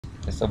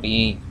This will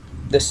be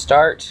the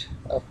start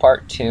of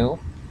part 2.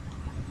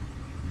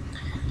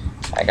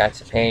 I got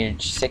to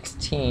page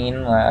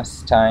 16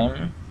 last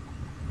time,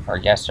 or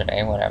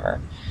yesterday,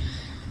 whatever.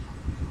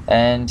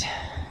 And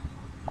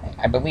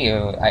I believe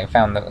I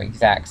found the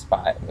exact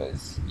spot. It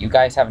was, you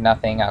guys have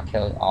nothing, I'll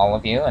kill all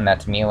of you. And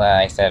that's Mila.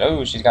 I said,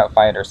 oh, she's got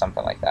fight or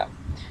something like that.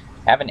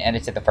 I haven't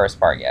edited the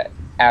first part yet,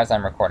 as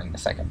I'm recording the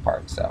second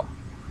part, so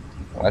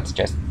let's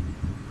just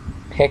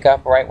pick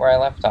up right where I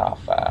left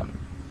off.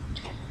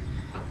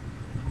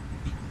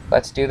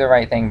 Let's do the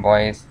right thing,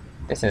 boys.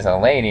 This is a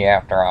lady,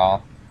 after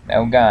all.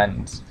 No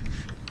guns.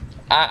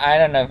 I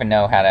don't even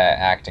know how to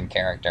act in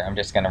character. I'm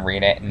just going to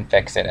read it and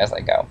fix it as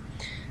I go.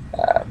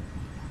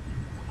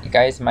 You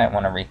guys might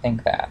want to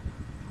rethink that.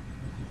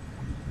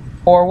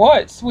 Or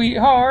what,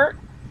 sweetheart?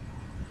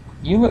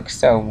 You look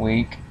so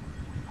weak.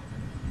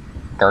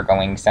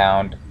 Gurgling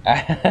sound.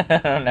 I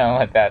don't know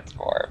what that's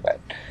for,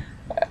 but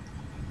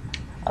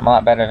I'm a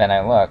lot better than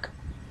I look.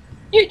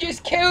 You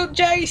just killed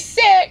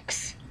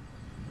J6!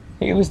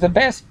 He was the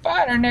best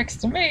fighter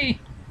next to me.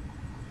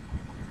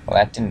 Well,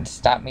 that didn't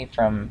stop me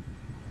from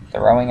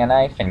throwing a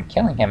knife and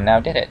killing him, now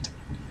did it?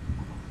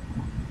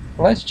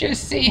 Let's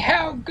just see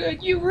how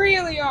good you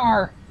really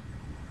are.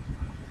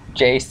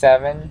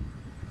 J7,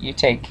 you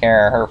take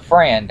care of her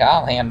friend.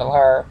 I'll handle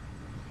her.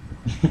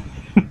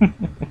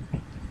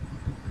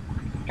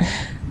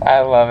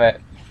 I love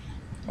it.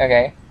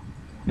 Okay.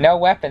 No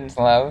weapons,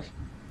 love.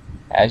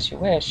 As you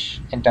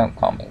wish, and don't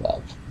call me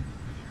love.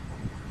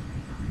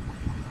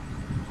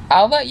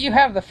 I'll let you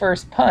have the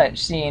first punch,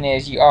 seeing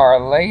as you are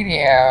a lady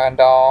and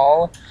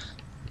all.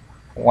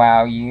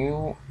 Wow,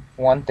 you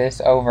want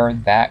this over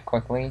that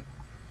quickly?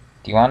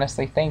 Do you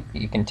honestly think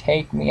that you can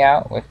take me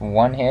out with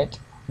one hit?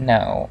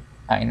 No,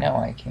 I know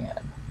I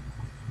can.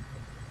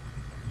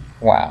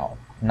 Wow,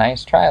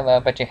 nice try,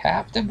 love, but you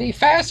have to be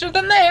faster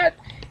than that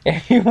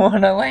if you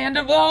want to land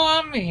a blow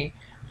on me.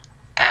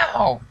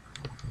 Ow!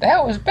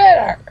 That was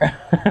better.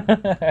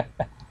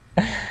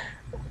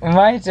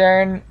 My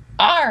turn.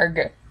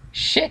 Arg!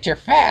 Shit, you're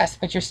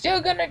fast, but you're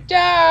still gonna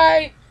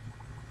die.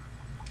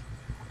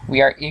 We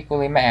are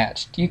equally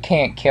matched. You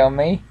can't kill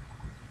me.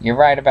 You're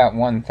right about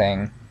one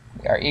thing.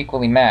 We are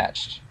equally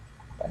matched,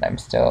 but I'm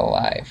still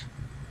alive.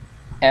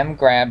 M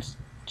grabs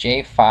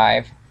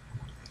J5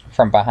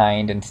 from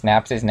behind and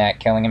snaps his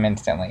neck, killing him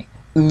instantly.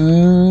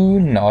 Ooh,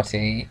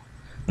 naughty.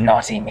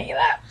 Naughty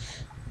Mila.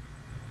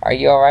 Are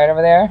you alright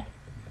over there,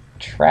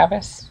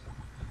 Travis?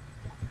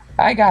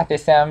 I got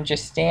this, M.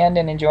 Just stand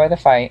and enjoy the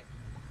fight.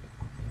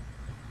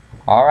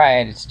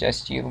 Alright, it's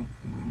just you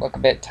look a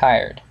bit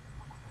tired.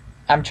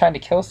 I'm trying to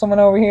kill someone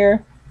over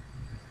here?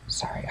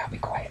 Sorry, I'll be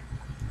quiet.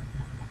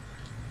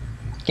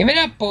 Give it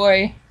up,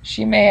 boy.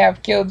 She may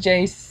have killed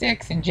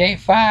J6 and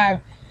J5,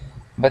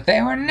 but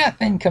they were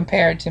nothing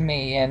compared to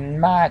me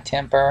and my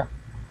temper.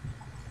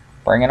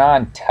 Bring it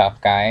on, tough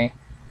guy.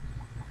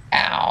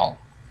 Ow.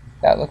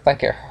 That looked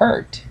like it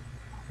hurt.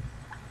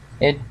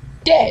 It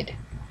did.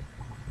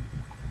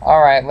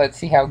 Alright, let's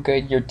see how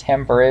good your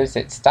temper is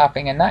at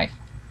stopping a knife.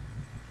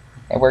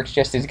 It works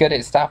just as good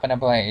at stopping a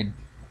blade.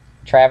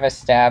 Travis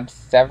stabs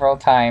several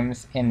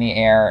times in the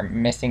air,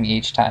 missing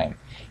each time.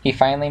 He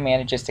finally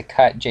manages to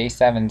cut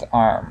J7's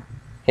arm.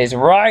 His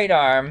right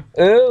arm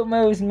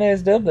almost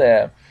messed up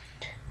there.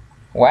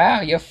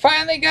 Wow, you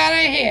finally got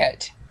a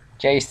hit.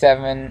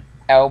 J7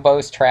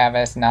 elbows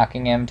Travis,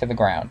 knocking him to the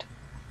ground.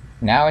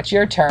 Now it's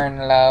your turn,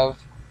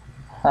 love.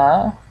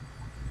 Huh?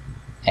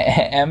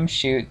 M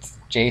shoots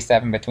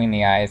J7 between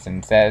the eyes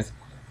and says,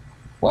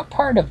 what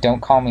part of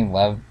don't call me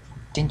love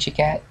didn't you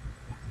get?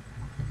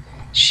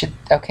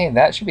 Okay,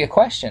 that should be a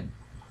question.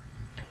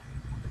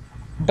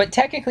 But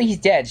technically he's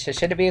dead, so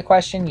should it be a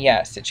question?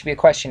 Yes, it should be a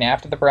question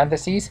after the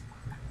parentheses.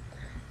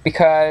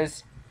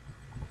 Because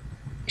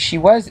she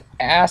was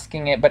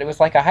asking it, but it was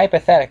like a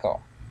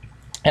hypothetical.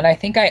 And I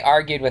think I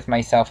argued with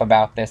myself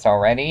about this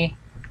already,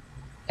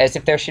 as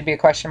if there should be a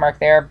question mark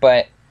there,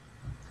 but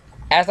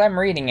as I'm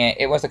reading it,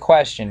 it was a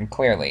question,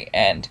 clearly.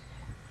 And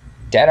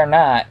dead or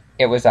not,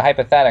 it was a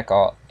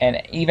hypothetical,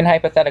 and even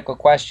hypothetical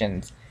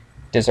questions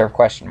deserve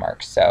question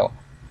marks, so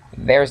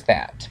there's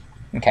that.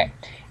 Okay.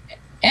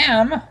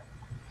 M,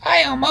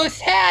 I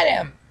almost had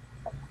him.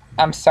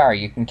 I'm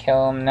sorry, you can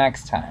kill him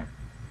next time.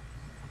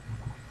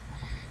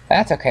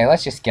 That's okay,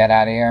 let's just get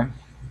out of here.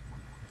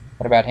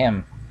 What about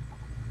him?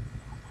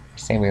 I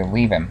say we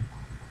leave him.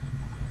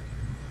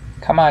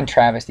 Come on,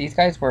 Travis, these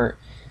guys were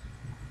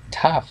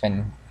tough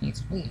and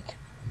he's weak.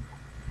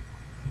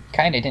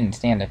 Kinda didn't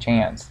stand a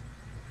chance.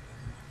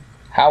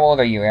 How old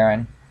are you,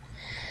 Aaron?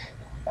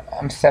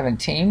 I'm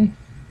 17.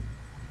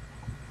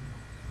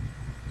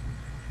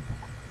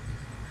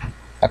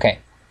 Okay.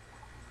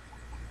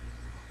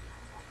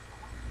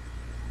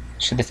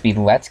 Should this be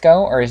let's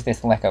go, or is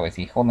this let go? Is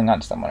he holding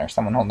on to someone, or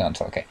someone holding on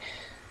to? Okay.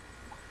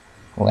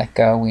 Let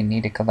go, we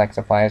need to collect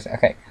supplies.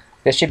 Okay.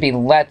 This should be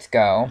let's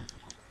go.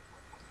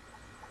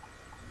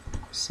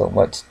 So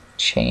let's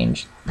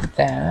change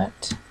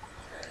that.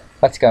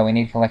 Let's go, we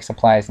need to collect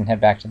supplies and head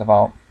back to the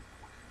vault.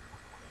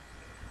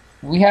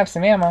 We have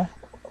some ammo.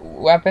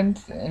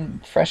 weapons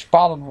and fresh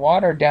bottled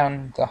water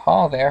down the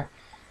hall there.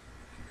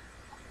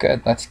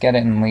 Good, let's get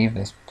it and leave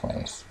this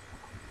place.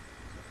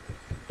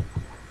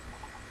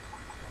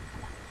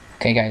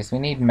 Okay guys, we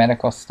need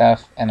medical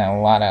stuff and a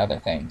lot of other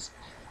things.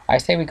 I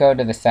say we go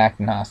to the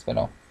Sackton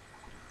Hospital.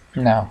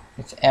 No,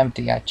 it's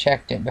empty. I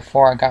checked it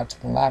before I got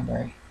to the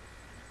library.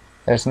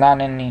 There's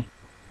not even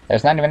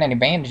any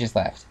bandages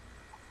left.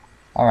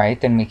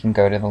 Alright, then we can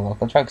go to the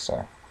local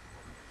drugstore.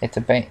 It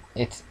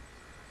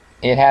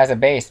has a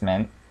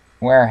basement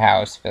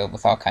warehouse filled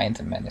with all kinds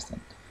of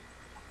medicine.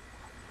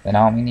 Then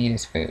all we need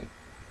is food.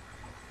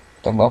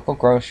 The local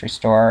grocery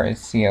store is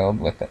sealed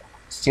with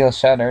steel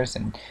shutters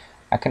and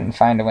I couldn't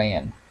find a way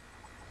in.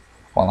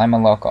 Well, I'm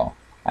a local.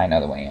 I know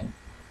the way in.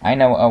 I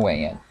know a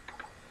way in.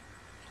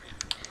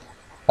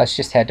 Let's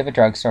just head to the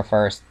drugstore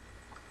first,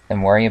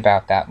 then worry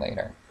about that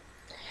later.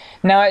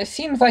 Now, it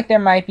seems like there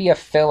might be a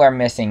filler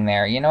missing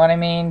there, you know what I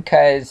mean?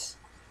 Because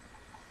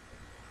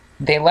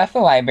they left the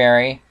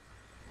library,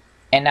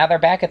 and now they're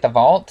back at the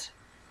vault.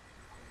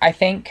 I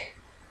think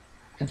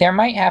there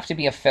might have to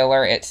be a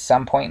filler at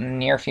some point in the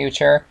near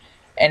future,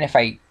 and if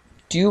I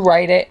do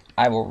write it,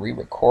 I will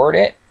re-record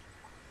it.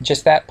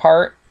 Just that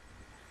part,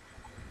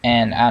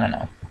 and I don't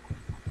know.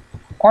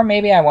 Or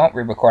maybe I won't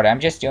re-record it. I'm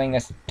just doing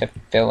this to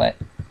fill it.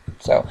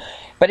 So,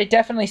 but it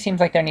definitely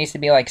seems like there needs to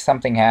be like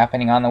something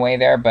happening on the way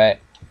there, but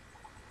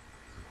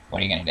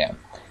what are you gonna do?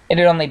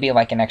 It'd only be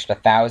like an extra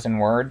 1,000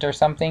 words or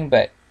something,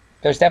 but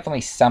there's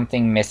definitely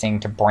something missing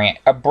to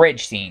a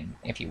bridge scene,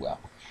 if you will.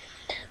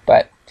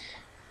 But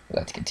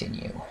let's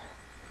continue.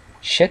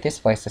 Shit, this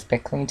place is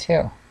picked clean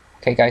too.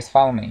 Okay guys,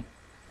 follow me.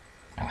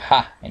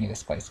 Aha, I knew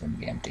this place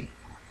wouldn't be empty.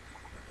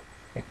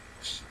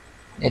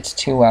 It's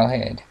too well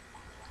hid.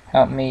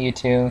 Help me, you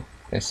two.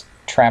 This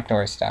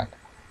trapdoor is stuck.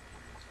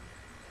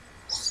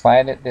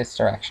 Slide it this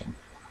direction.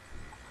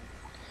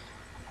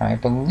 I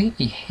believe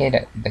he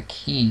hid the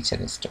key to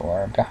this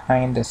door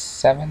behind the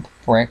 7th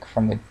brick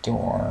from the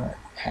door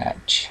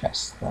at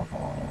chest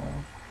level.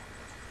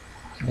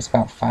 He was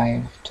about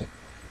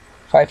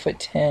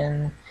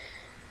 5'10".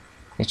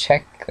 You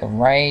check the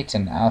right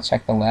and I'll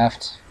check the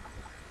left.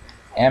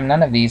 And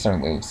none of these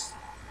are loose.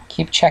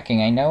 Keep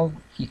checking. I know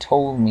he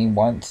told me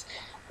once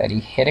that he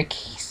hid a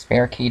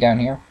spare key down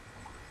here.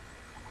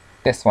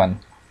 This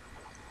one.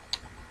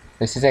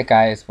 This is it,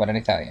 guys. What did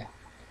I tell you?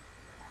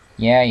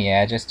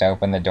 Yeah, just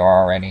open the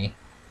door already.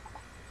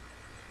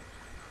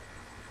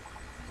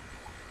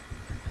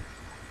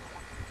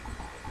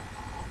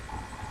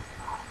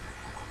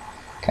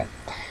 Okay.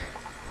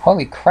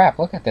 Holy crap,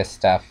 look at this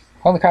stuff.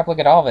 Holy crap, look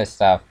at all this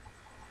stuff.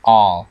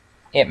 All.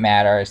 It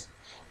matters.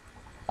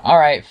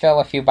 Alright, fill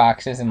a few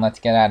boxes and let's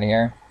get out of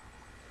here.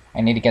 I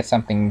need to get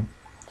something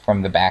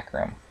from the back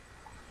room.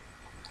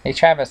 Hey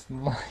Travis,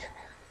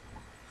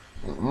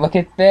 look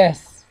at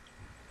this.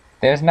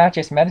 There's not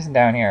just medicine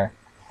down here.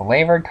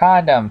 Flavored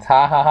condoms,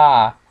 ha ha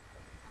ha.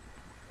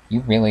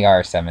 You really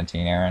are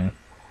 17, Aaron.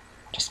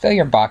 Just fill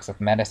your box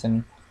with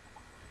medicine.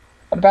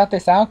 What about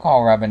this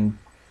alcohol rubbing?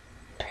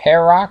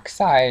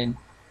 Peroxide.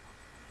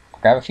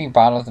 Grab a few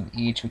bottles of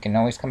each. We can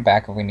always come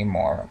back if we need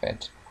more of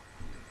it.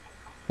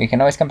 We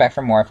can always come back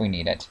for more if we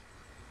need it.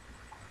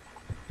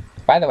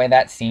 By the way,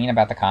 that scene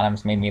about the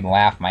condoms made me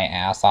laugh my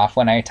ass off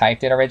when I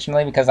typed it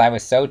originally because I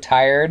was so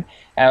tired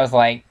and I was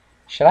like,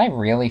 should I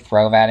really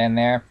throw that in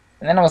there?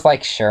 And then I was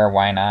like, sure,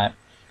 why not?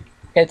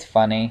 It's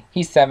funny.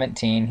 He's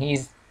 17.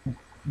 He's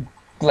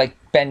like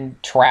been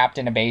trapped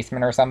in a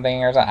basement or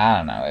something. I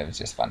don't know. It was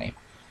just funny.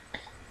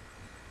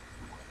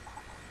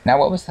 Now,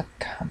 what was the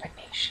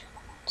combination?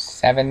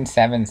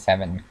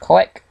 777.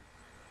 Click.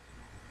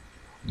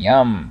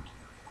 Yum.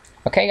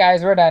 Okay,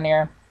 guys, we're done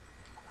here.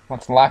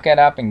 Let's lock it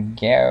up and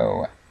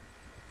go.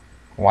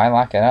 Why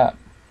lock it up?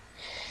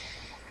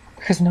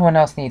 Because no one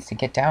else needs to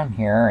get down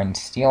here and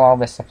steal all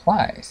the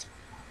supplies.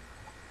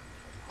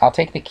 I'll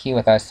take the key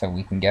with us so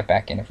we can get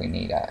back in if we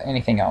need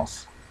anything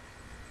else.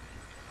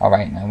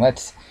 Alright, now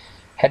let's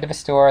head to the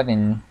store,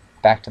 then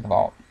back to the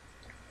vault.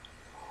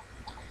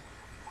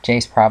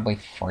 Jay's probably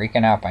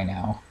freaking out by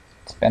now.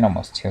 It's been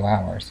almost 2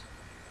 hours.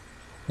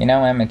 You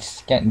know, Em,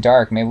 it's getting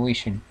dark. Maybe we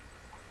should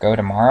go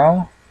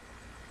tomorrow?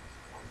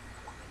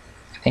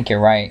 I think you're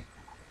right.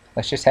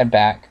 Let's just head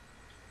back.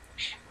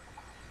 Shh.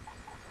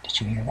 Did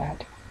you hear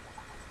that?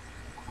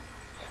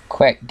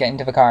 Quick, get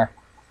into the car.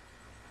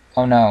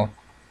 Oh no.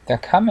 They're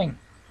coming.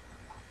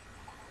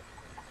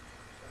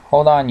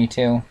 Hold on, you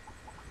two.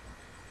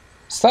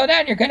 Slow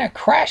down, you're gonna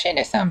crash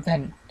into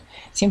something.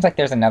 Seems like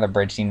there's another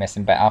bridge scene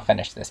missing, but I'll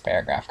finish this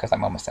paragraph because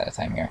I'm almost out of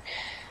time here.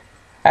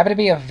 I happen to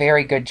be a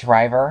very good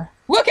driver.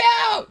 Look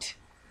out!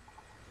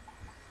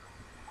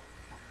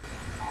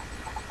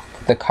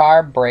 The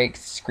car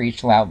brakes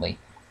screech loudly.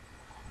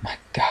 My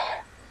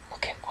God,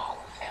 look at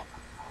all of them.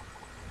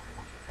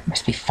 There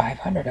must be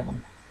 500 of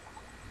them.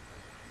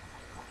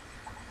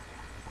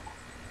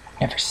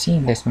 Never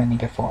seen this many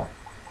before.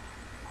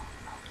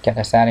 Get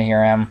us out of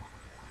here, Em.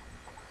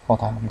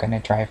 Hold on, I'm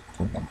gonna drive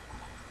through them.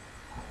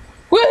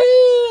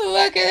 Woohoo!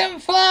 Look at them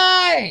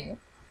fly!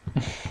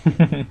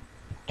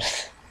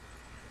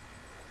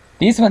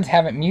 These ones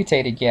haven't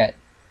mutated yet.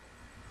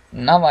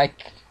 Not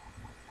like...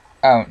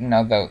 Oh,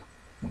 no, though.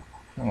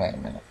 Wait a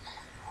minute.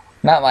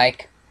 Not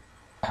like...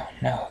 Oh,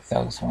 no,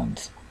 those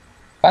ones.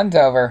 Fun's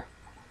over.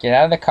 Get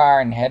out of the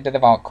car and head to the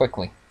vault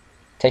quickly.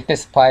 Take the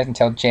supplies and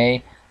tell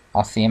Jay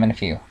I'll see him in a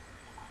few.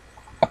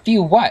 A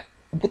few what?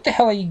 What the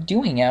hell are you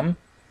doing, Em?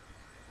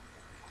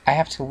 I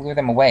have to lure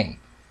them away.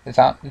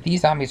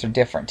 These zombies are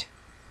different.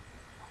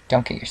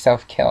 Don't get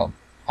yourself killed.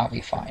 I'll be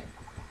fine.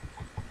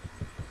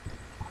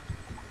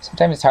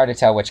 Sometimes it's hard to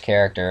tell which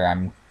character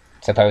I'm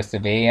supposed to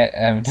be,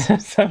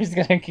 so I'm just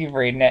gonna keep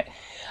reading it.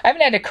 I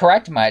haven't had to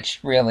correct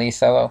much, really,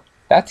 so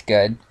that's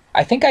good.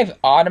 I think I've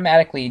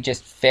automatically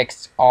just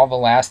fixed all the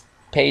last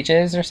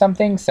pages or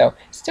something, so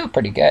it's still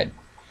pretty good.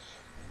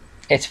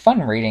 It's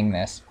fun reading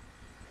this.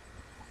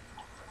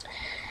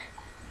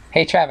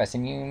 Hey Travis,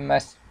 and you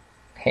must...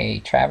 Hey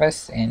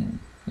Travis, and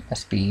you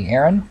must be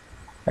Aaron?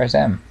 Where's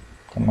Em?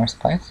 10 more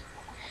supplies?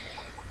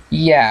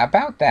 Yeah,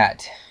 about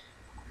that.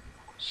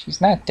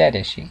 She's not dead,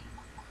 is she?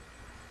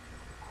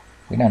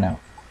 We don't know.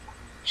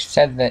 She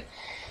said that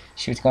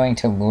she was going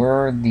to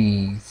lure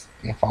these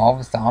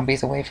evolved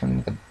zombies away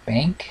from the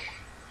bank.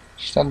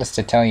 She told us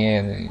to tell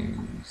you to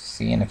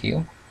see in a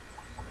few.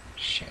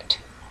 Shit.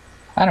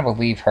 I don't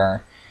believe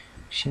her.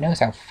 She knows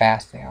how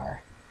fast they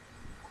are.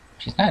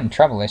 She's not in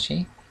trouble, is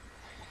she?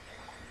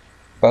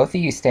 Both of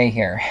you stay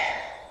here.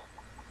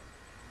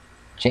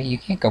 Jay, you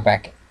can't go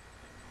back.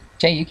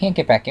 Jay, you can't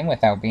get back in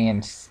without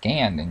being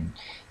scanned, and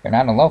you're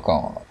not a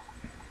local.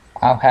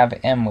 I'll have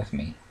Em with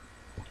me.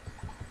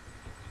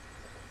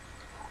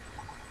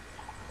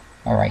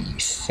 Alright, you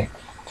sick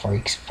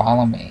freaks,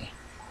 follow me.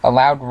 A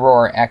loud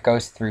roar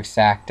echoes through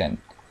Sackton.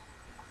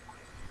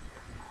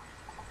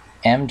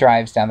 Em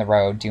drives down the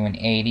road, doing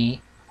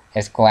 80,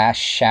 as glass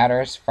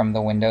shatters from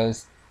the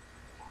windows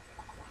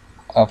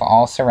of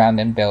all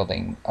surrounding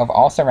buildings.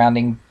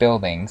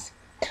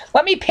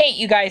 Let me paint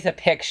you guys a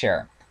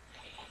picture.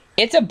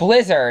 It's a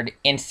blizzard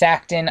in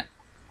Sackton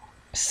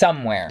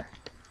somewhere.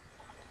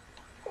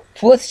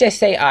 Let's just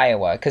say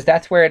Iowa, because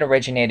that's where it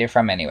originated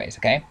from anyways,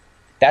 okay?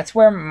 That's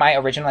where my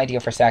original idea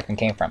for Sackton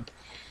came from.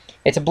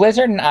 It's a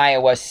blizzard in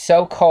Iowa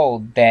so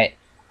cold that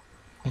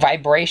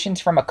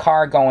vibrations from a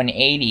car going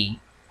 80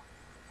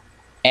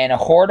 and a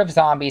horde of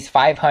zombies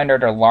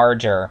 500 or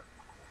larger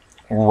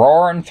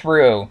roaring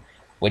through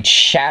would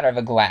shatter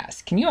the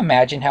glass. Can you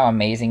imagine how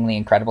amazingly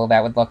incredible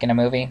that would look in a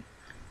movie?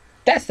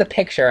 That's the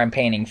picture I'm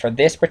painting for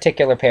this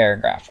particular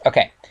paragraph.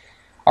 Okay.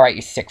 Alright,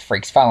 you sick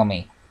freaks, follow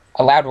me.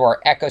 A loud roar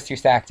echoes through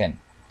Sackton.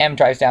 Em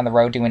drives down the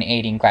road doing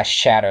 80 and glass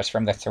shatters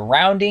from the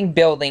surrounding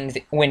buildings'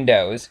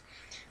 windows.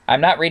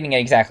 I'm not reading it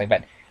exactly,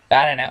 but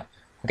I don't know.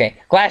 Okay.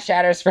 Glass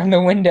shatters from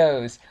the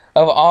windows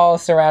of all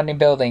surrounding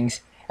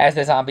buildings as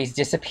the zombies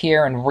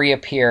disappear and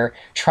reappear,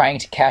 trying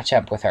to catch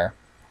up with her.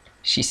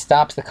 She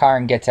stops the car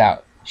and gets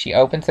out. She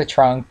opens the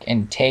trunk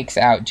and takes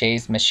out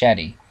Jay's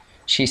machete.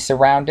 She's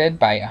surrounded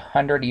by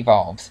 100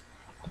 evolves.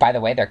 By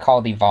the way, they're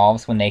called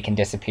evolves when they can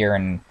disappear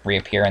and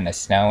reappear in the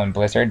snow and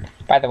blizzard.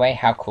 By the way,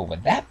 how cool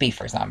would that be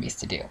for zombies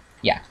to do?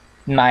 Yeah,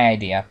 my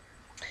idea.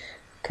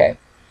 Okay,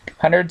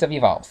 hundreds of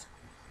evolves.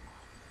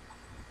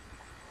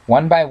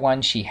 One by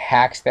one, she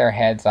hacks their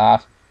heads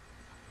off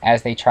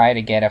as they try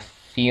to get a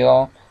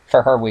feel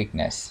for her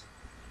weakness.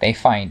 They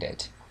find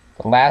it.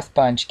 The last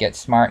bunch gets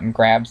smart and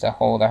grabs a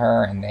hold of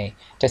her, and they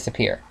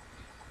disappear.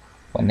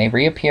 When they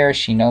reappear,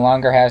 she no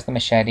longer has the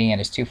machete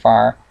and is too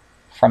far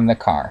from the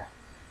car.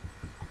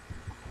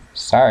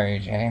 Sorry,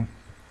 Jay.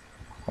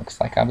 Looks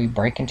like I'll be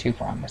breaking 2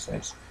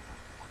 promises.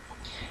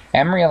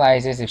 Em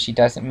realizes if she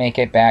doesn't make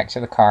it back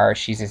to the car,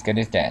 she's as good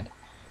as dead.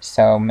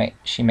 So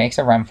she makes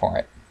a run for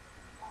it.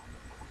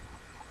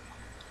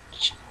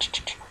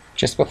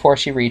 Just before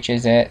she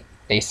reaches it,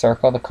 they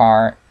circle the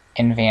car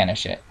and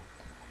vanish it.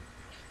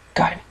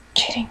 Gotta be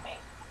kidding me.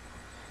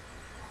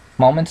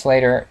 Moments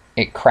later,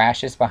 it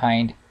crashes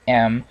behind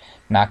Em,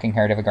 knocking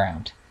her to the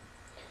ground.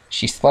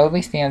 She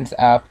slowly stands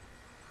up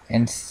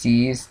and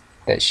sees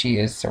that she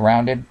is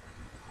surrounded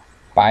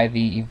by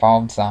the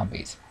evolved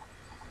zombies.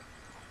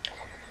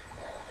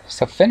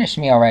 So finish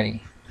me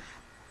already.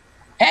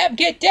 Em,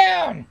 get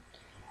down!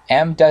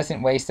 Em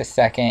doesn't waste a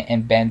second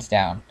and bends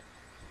down.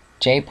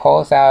 Jay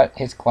pulls out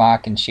his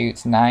Glock and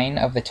shoots 9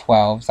 of the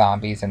 12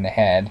 zombies in the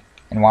head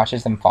and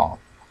watches them fall.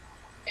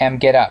 Em,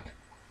 get up.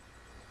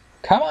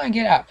 Come on,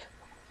 get up.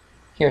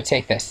 Here,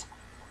 take this.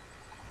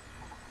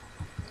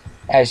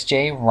 As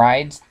Jay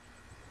rides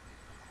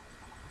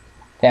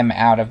them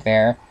out of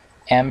there,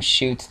 Em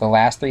shoots the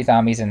last 3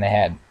 zombies in the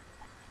head.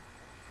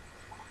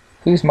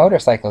 Whose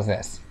motorcycle is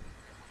this?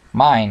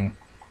 Mine.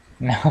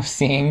 Now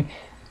seeing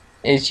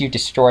as you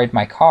destroyed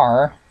my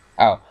car.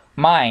 Oh,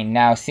 mine,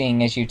 now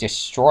seeing as you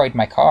destroyed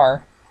my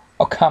car.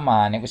 Oh, come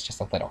on, it was just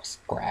a little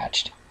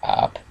scratched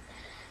up.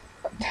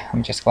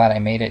 I'm just glad I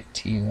made it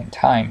to you in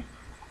time.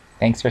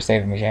 Thanks for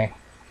saving me, Jay.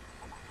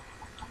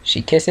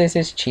 She kisses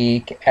his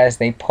cheek as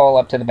they pull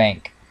up to the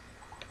bank.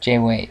 Jay,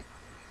 wait.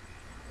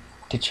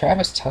 Did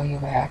Travis tell you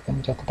what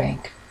happened at the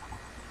bank?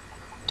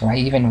 Do I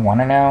even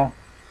want to know?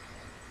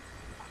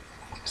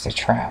 It was a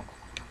trap.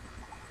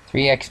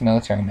 Three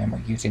ex-military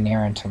members using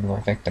Aaron to lure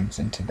victims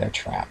into their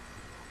trap.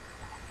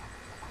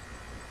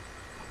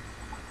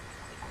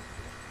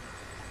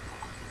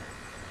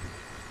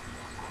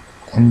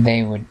 And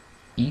they would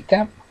eat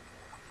them?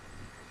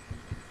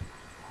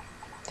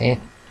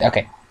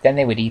 Okay, then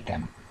they would eat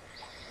them.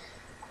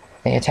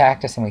 They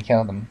attacked us and we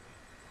killed them.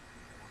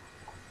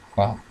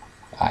 Well,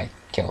 I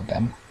killed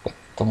them with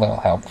a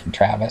little help from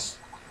Travis.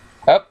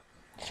 Oh,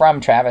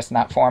 from Travis,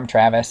 not form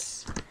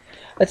Travis.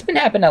 That's been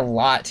happening a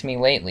lot to me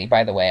lately,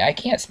 by the way. I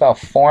can't spell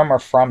form or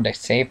from to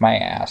save my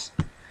ass.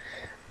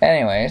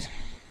 Anyways.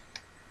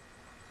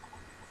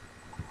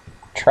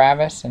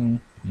 Travis and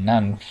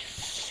none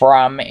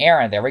from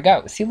Aaron. There we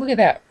go. See, look at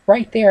that.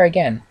 Right there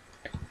again.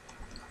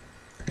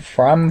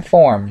 From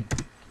form.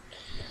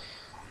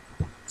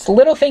 It's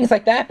little things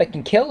like that that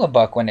can kill a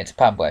book when it's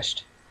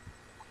published.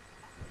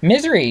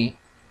 Misery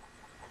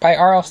by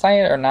R.L.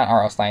 Stein, or not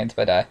R.L. Stein,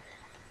 but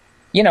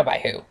you know by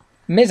who.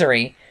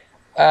 Misery.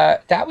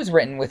 That was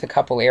written with a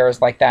couple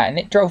errors like that, and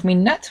it drove me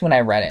nuts when I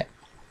read it.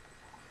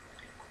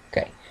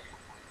 Okay.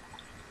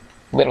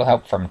 Little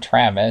help from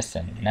Travis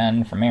and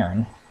none from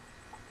Aaron.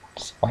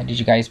 So why did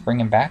you guys bring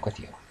him back with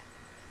you?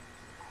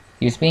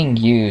 He was being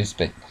used,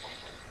 but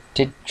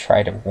did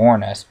try to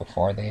warn us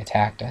before they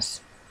attacked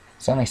us.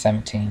 He's only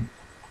 17.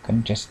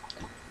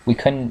 We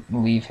couldn't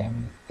leave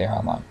him there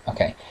alone.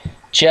 Okay.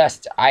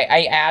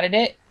 I added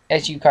it,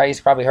 as you guys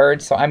probably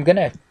heard, so I'm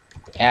gonna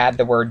add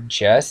the word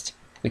just.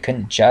 We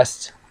couldn't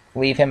just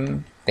leave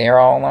him there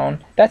all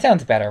alone. That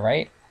sounds better,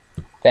 right?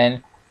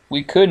 Then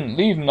we couldn't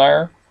leave him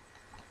there.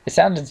 It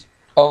sounded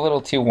a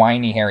little too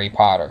whiny Harry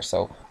Potter,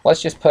 so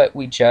let's just put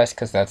we just,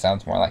 because that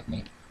sounds more like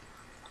me.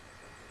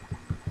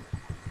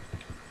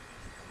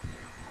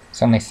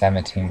 It's only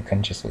 17. We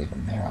couldn't just leave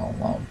him there all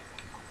alone.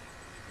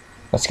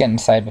 Let's get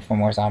inside before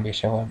more zombies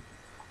show up.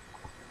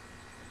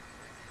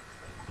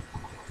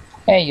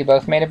 Hey, you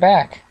both made it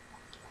back.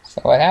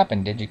 So what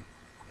happened? Did you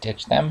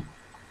ditch them?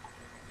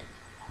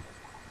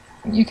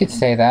 You could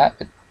say that,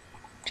 but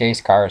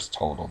Jay's car is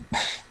totaled.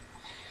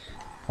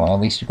 Well, at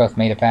least you both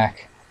made it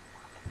back.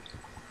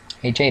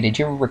 Hey Jay, did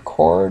you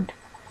record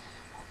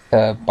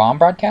the bomb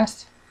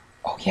broadcast?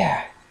 Oh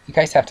yeah, you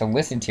guys have to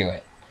listen to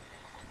it.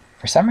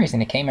 For some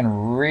reason it came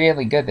in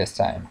really good this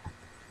time.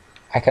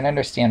 I can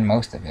understand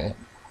most of it.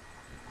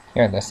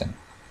 Here, listen.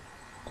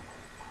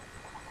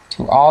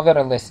 To all that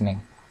are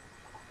listening,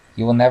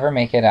 you will never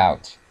make it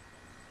out.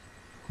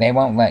 They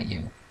won't let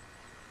you.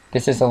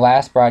 This is the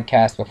last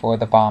broadcast before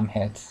the bomb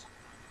hits.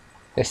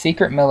 The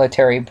secret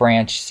military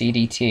branch,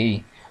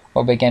 CDT,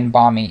 will begin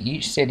bombing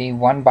each city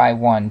one by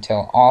one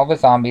till all the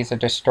zombies are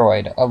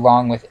destroyed,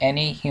 along with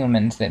any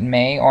humans that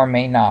may or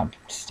may not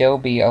still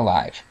be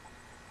alive.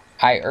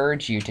 I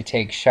urge you to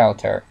take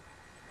shelter.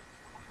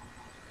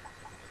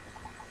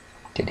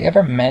 Did he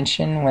ever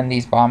mention when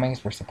these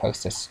bombings were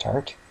supposed to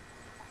start?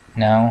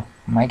 No.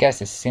 My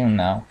guess is soon,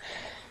 though.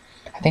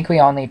 I think we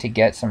all need to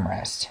get some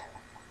rest.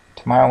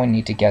 Tomorrow we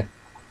need to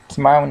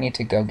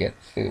go get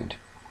food.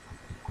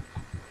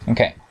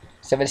 Okay.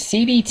 So the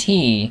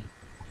CDT,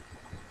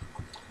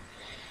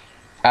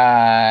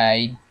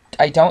 I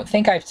don't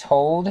think I've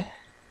told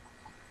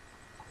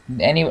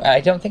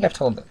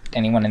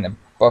anyone in the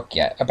book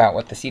yet about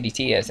what the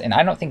CDT is, and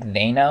I don't think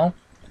they know,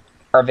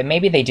 or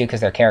maybe they do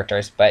because they're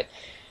characters, but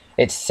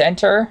it's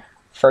Center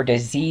for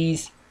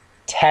Disease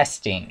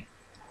Testing.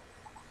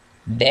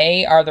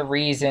 They are the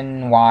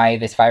reason why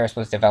this virus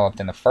was developed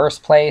in the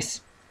first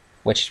place,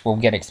 which will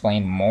get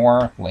explained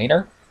more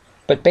later.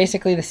 But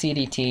basically the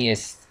CDT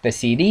is the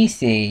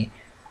CDC,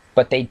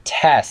 but they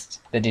test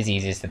the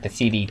diseases that the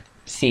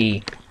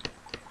CDC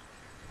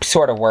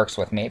sort of works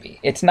with, maybe.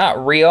 It's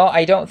not real,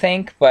 I don't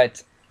think,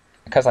 but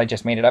because I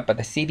just made it up, but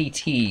the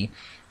CDT,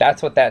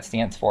 that's what that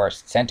stands for.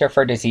 Center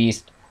for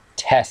Disease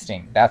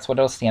Testing. That's what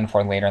it'll stand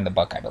for later in the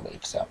book, I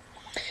believe. So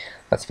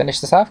let's finish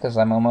this off because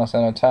I'm almost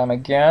out of time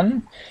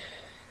again.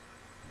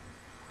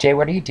 Jay,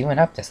 what are you doing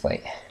up this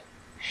late?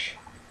 Shh.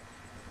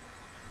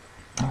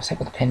 I was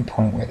able to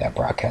pinpoint where that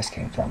broadcast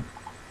came from.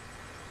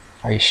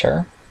 Are you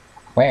sure?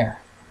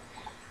 Where?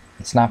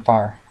 It's not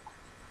far.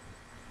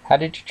 How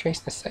did you trace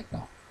the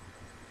signal?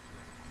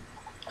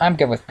 I'm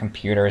good with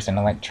computers and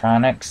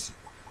electronics.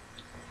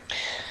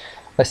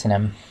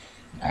 Listen,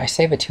 I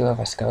say the two of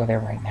us go there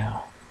right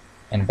now.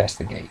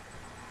 Investigate.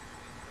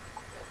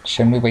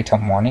 Shouldn't we wait till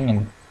morning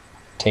and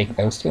take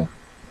those two?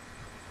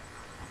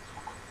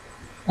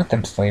 Let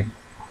them sleep.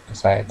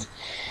 Besides,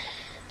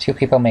 2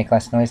 people make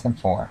less noise than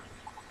 4.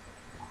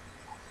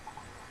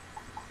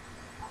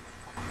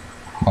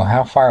 Well,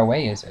 how far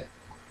away is it?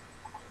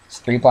 It's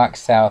 3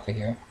 blocks south of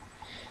here.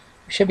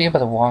 We should be able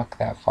to walk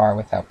that far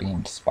without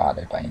being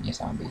spotted by any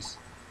zombies.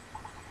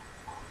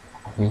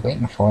 What are we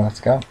waiting for?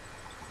 Let's go.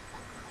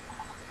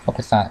 Hope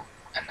it's not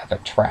another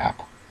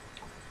trap.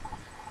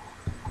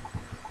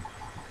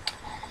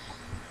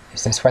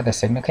 Is this where the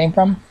signal came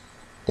from?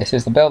 This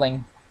is the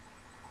building.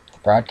 The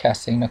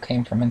broadcast signal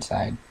came from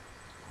inside.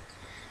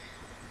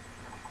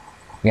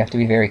 We have to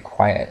be very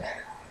quiet.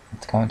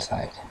 Let's go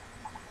inside.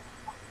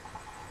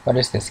 What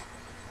is this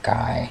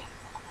guy?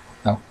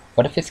 Oh, what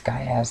What if this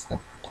guy has the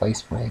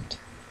place rigged?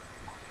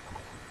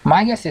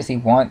 My guess is he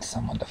wants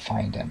someone to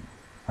find him,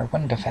 or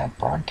wouldn't have had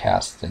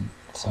broadcasted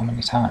so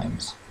many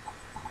times.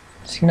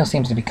 The signal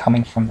seems to be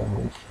coming from the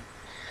roof.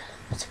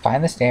 Let's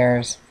find the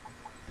stairs.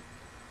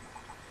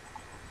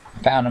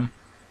 Found him.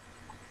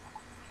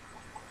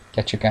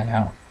 Get your gun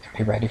out and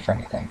be ready for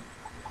anything.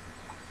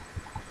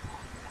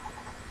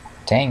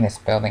 Dang, this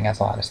building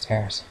has a lot of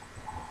stairs.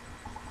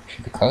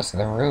 Should be close to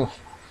the roof.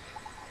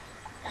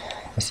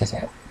 This is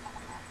it.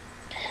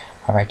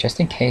 Alright, just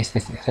in case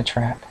this is a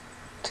trap,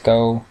 let's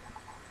go.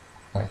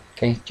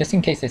 Okay, just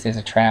in case this is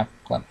a trap,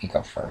 let me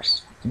go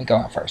first. Let me go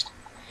out first.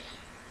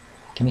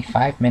 Give me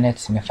 5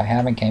 minutes, and if I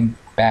haven't came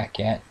back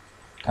yet,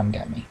 come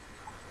get me.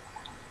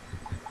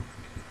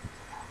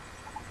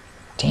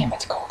 Damn,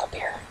 it's cold up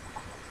here.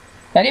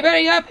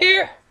 Anybody up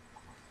here?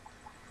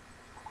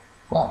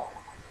 Whoa.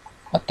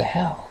 What the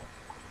hell?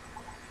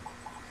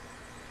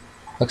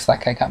 Looks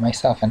like I got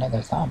myself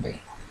another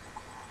zombie.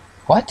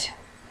 What?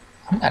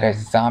 I'm not a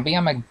zombie,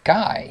 I'm a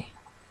guy.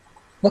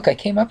 Look, I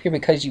came up here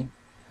because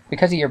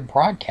of your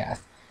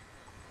broadcast.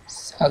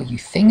 So you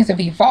things have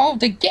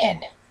evolved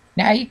again.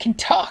 Now you can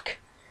talk.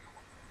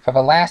 For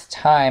the last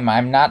time,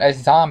 I'm not a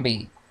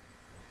zombie.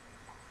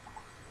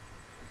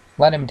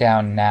 Let him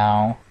down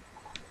now.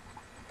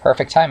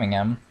 Perfect timing,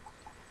 him.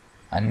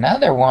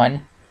 Another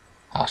one?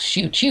 I'll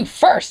shoot you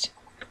first.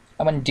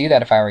 I wouldn't do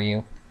that if I were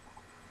you.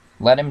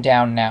 Let him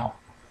down now.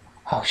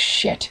 Oh,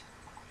 shit.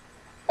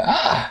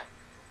 Ah!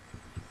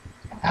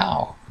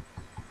 Ow.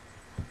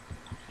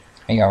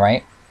 Are you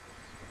alright?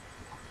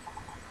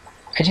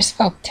 I just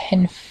fell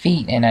 10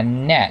 feet in a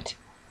net.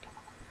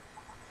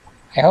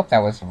 I hope that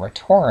was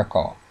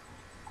rhetorical.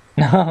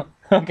 No,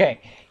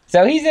 okay.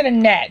 So he's in a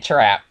net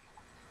trap.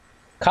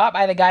 Caught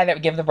by the guy that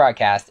would give the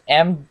broadcast.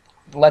 M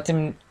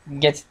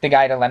gets the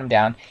guy to let him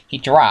down. He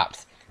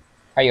drops.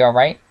 Are you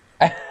alright?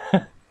 I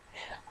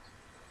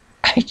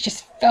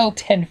just fell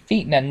 10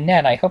 feet in a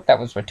net. I hope that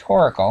was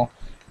rhetorical.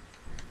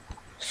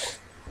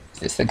 Is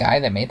this the guy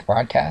that made the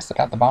broadcast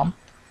about the bomb?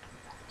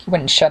 He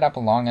wouldn't shut up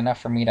long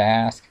enough for me to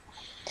ask.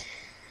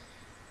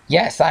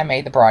 Yes, I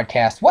made the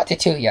broadcast. What's it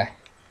to you?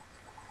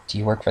 Do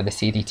you work for the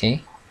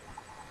CDT?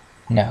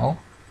 No,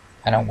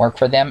 I don't work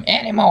for them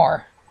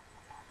anymore.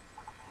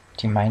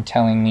 Do you mind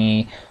telling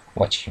me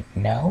what you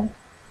know?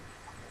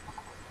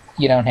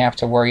 You don't have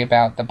to worry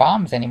about the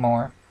bombs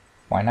anymore.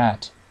 Why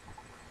not?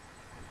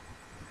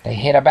 They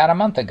hit about a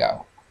month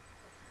ago.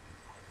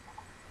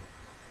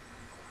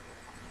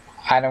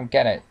 I don't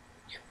get it.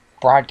 Your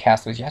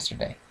broadcast was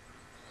yesterday.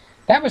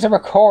 That was a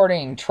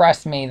recording.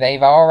 Trust me,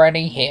 they've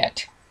already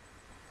hit.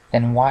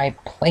 Then why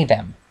play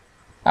them?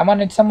 I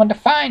wanted someone to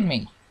find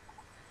me.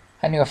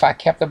 I knew if I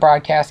kept the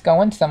broadcast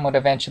going, someone would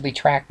eventually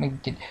track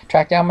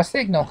down my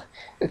signal.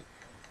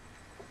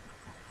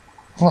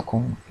 Look,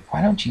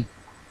 why don't you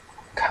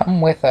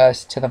come with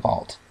us to the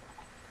vault?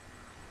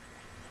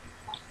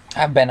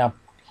 I've been up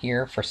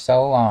here for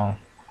so long.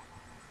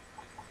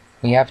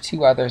 We have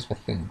 2 others with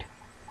food.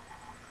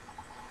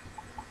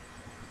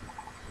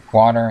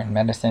 Water and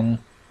medicine.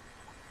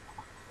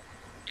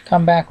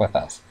 Come back with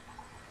us.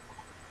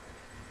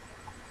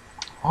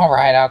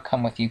 Alright, I'll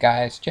come with you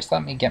guys. Just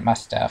let me get my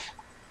stuff.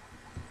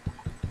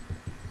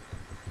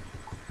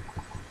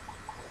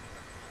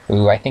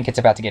 Ooh, I think it's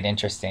about to get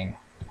interesting.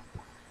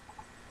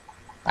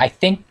 I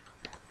think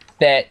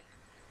that...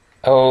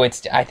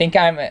 I think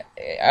I'm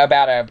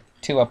about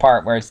to a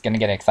part where it's going to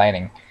get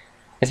exciting.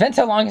 It's been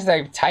so long since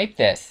I've typed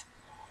this.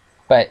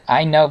 But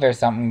I know there's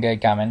something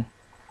good coming.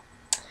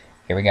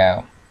 Here we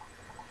go.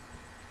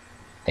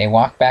 They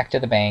walk back to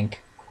the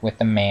bank with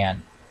the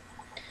man.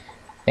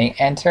 They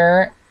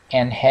enter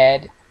and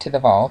head to the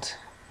vault.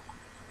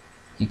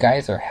 You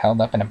guys are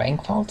held up in a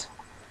bank vault?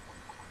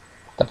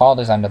 The vault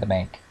is under the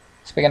bank.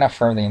 It's big enough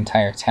for the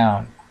entire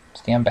town.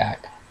 Stand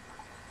back.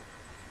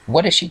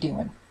 What is she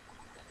doing?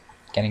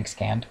 Getting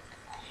scanned.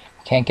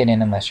 You can't get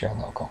in unless you're a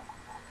local.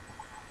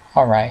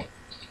 Alright,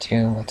 you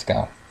two, let's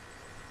go.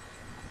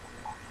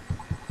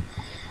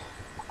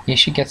 You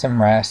should get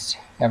some rest.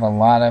 You have a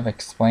lot of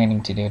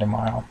explaining to do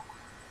tomorrow.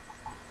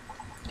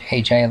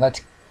 Hey Jay,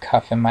 let's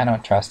cuff him. I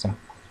don't trust him.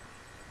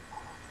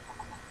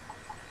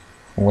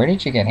 Where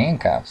did you get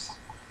handcuffs?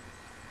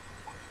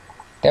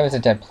 There was a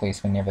dead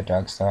policeman near the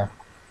drugstore.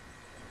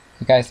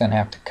 You guys don't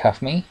have to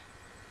cuff me.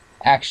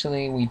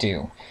 Actually, we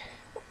do.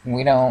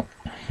 We don't...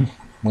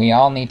 We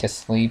all need to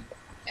sleep,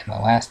 and the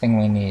last thing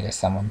we need is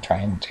someone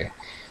trying to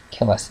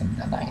kill us in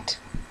the night.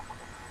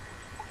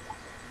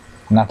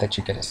 Not that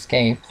you could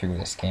escape through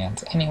the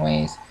scans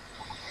anyways.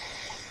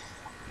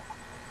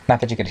 Not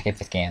that you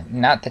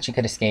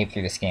could escape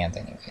through the scans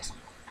anyways.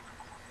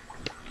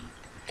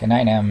 Good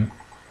night, Em.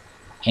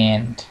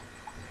 And...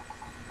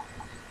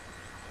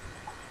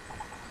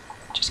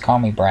 just call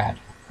me Brad.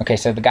 Okay,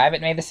 so the guy that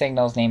made the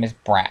signal's name is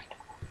Brad.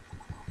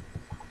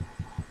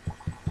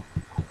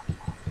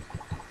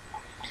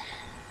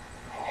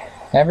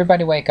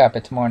 Everybody wake up,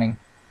 it's morning.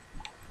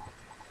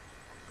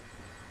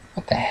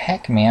 What the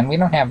heck, man? We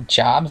don't have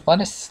jobs.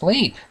 Let us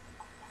sleep.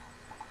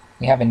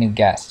 We have a new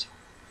guest.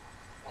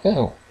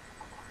 Who?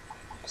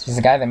 This is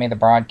the guy that made the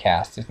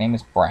broadcast. His name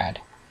is Brad.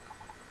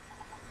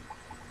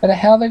 Where the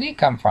hell did he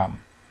come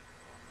from?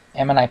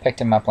 Em and I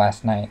picked him up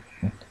last night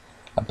in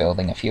a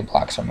building a few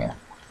blocks from here.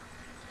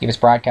 He was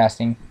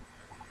broadcasting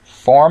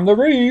from the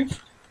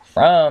roof.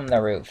 From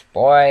the roof.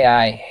 Boy,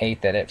 I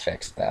hate that it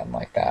fixed them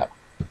like that.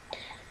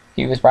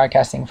 He was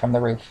broadcasting from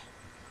the roof.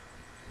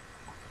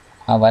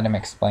 I'll let him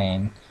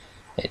explain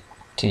it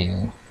to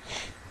you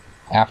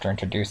after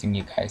introducing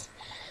you guys.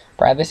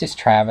 Brad, this is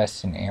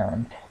Travis and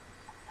Aaron.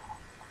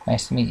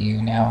 Nice to meet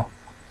you. Now,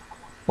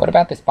 what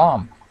about this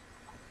bomb?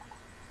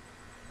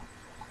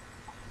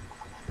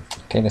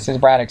 Okay, this is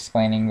Brad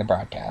explaining the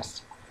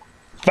broadcast.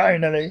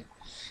 Finally!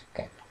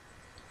 Okay.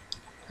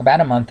 About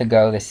a month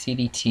ago, the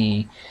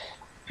CDT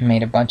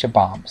made a bunch of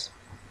bombs.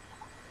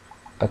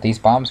 But these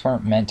bombs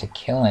weren't meant to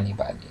kill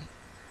anybody.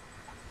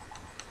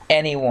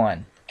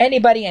 Anyone.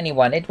 Anybody,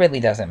 anyone. It really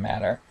doesn't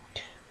matter.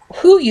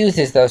 Who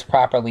uses those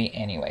properly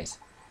anyways?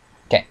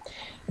 Okay.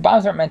 The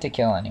bombs weren't meant to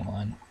kill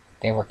anyone.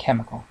 They were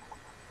chemical.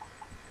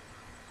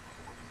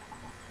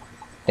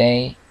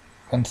 They,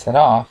 when set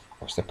off,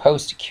 were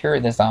supposed to cure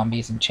the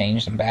zombies and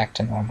change them back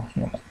to normal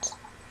humans.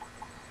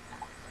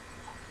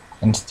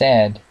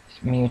 Instead,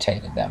 it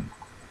mutated them.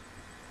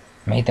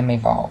 Made them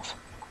evolve.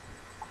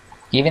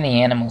 Even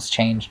the animals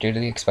changed due to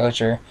the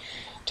exposure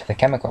to the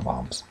chemical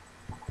bombs.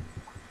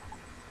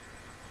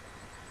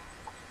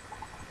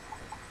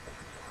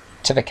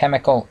 To the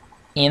chemical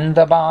in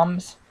the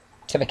bombs?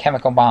 To the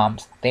chemical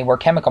bombs. They were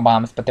chemical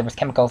bombs, but there was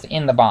chemicals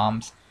in the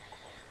bombs.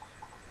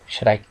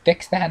 Should I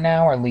fix that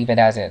now or leave it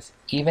as is?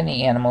 Even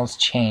the animals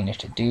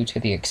changed due to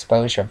the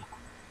exposure.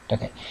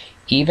 Okay.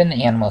 Even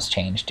the animals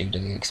changed due to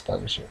the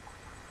exposure.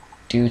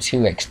 Due to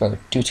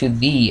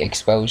the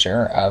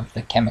exposure of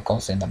the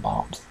chemicals in the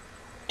bombs.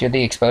 Due to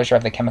the exposure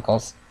of the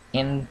chemicals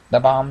in the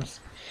bombs.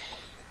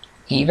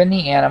 Even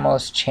the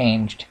animals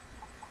changed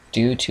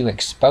due to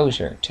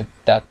exposure to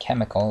the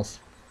chemicals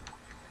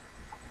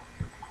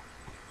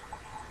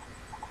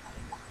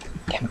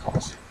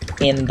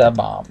in the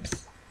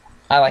bombs.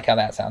 I like how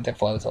that sounds. It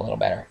flows a little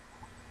better.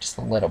 Just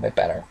a little bit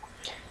better.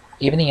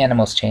 Even the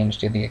animals changed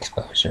due to the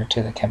exposure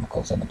to the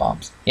chemicals in the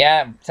bombs.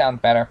 Yeah,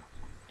 sounds better.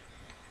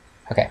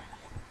 Okay.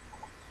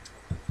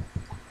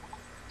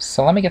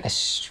 So let me get this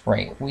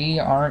straight. We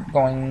aren't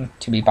going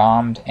to be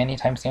bombed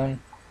anytime soon?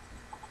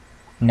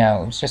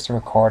 No, it was just a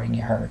recording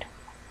you heard.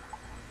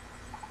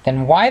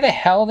 Then why the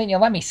hell didn't you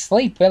let me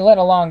sleep a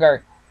little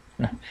longer?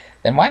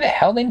 Then why the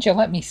hell didn't you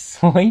let me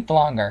sleep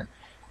longer?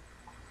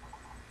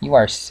 You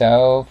are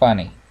so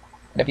funny.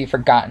 But have you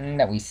forgotten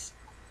that we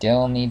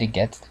still need to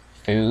get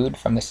food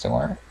from the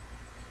store?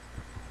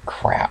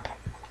 Crap.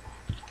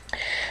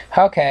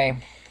 Okay,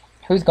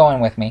 who's going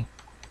with me?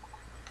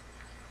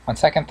 On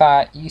second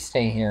thought, you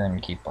stay here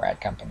and keep Brad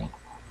company.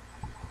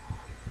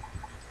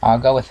 I'll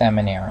go with them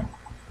and Aaron.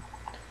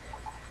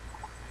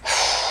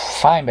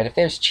 Fine, but if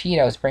there's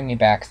Cheetos, bring me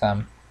back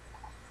some.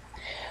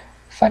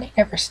 Funny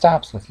never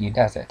stops with you,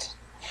 does it?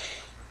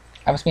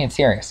 I was being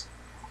serious.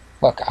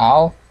 Look,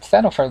 I'll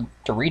settle for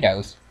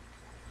Doritos.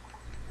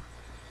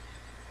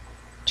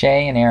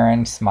 Jay and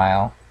Aaron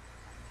smile.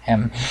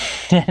 And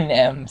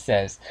M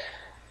says,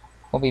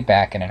 we'll be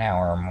back in an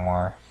hour or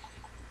more.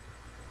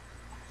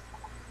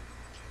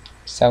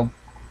 So,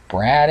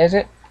 Brad, is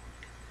it?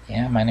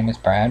 Yeah, my name is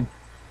Brad.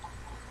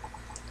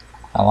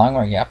 How long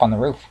were you up on the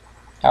roof?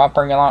 How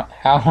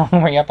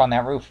long were you up on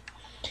that roof?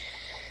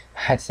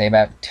 I'd say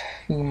about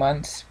 2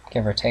 months,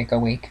 give or take a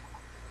week.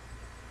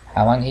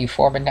 How long have you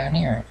four been down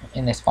here,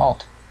 in this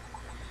vault?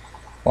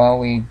 Well,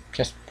 we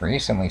just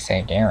recently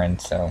saved Aaron,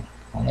 so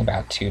only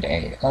about 2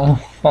 days.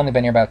 Oh, only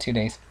been here about 2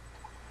 days.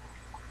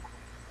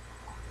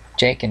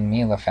 Jake and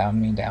Mila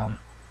found me down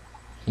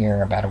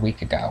here about a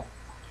week ago.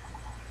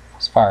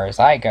 As far as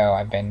I go,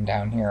 I've been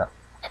down here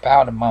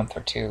about a month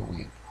or 2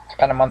 weeks.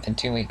 About a month and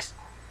 2 weeks.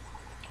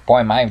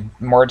 Boy, my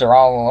words are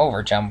all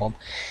over jumbled.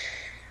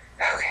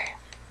 Okay.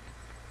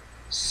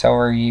 So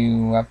are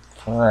you up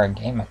for a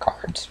game of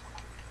cards?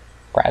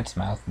 Brad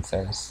smiles and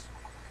says,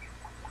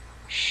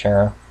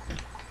 sure.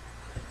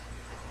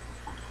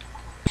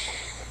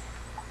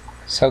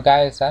 So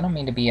guys, I don't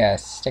mean to be a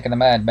stick in the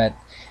mud, but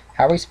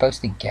how are we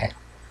supposed to get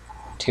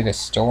to the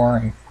store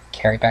and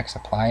carry back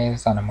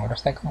supplies on a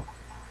motorcycle?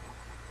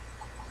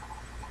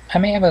 I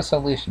may have a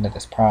solution to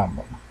this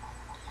problem.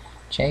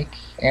 Jake,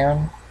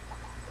 Aaron,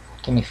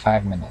 give me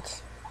 5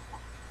 minutes.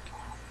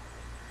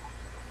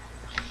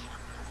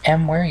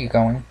 Em, where are you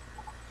going?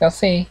 They'll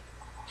see.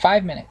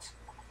 5 minutes.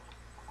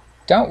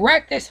 Don't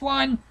wreck this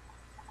one!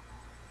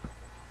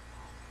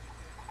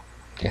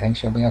 Do you think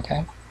she'll be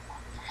okay?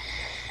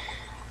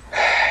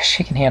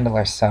 She can handle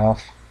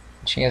herself.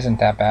 She isn't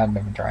that bad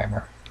of a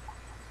driver.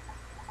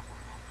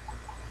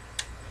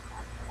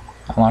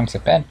 How long's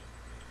it been?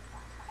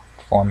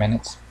 4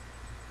 minutes.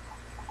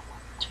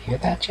 Did you hear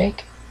that,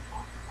 Jake?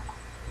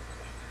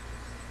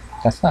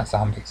 That's not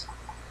zombies.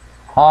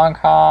 Honk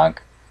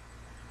honk.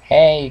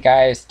 Hey, you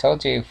guys,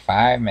 told you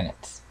 5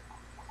 minutes.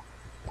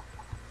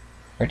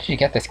 Where did you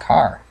get this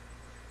car?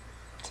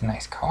 It's a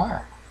nice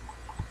car.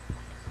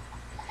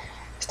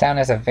 This town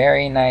has a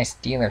very nice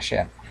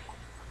dealership.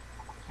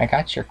 I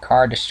got your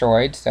car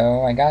destroyed,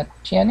 so I got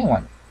you a new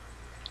one.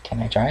 Can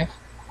I drive?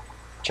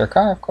 It's your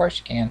car, of course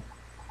you can.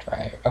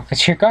 Drive. Oh,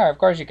 it's your car, of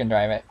course you can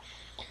drive it.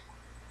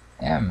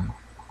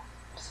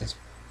 This is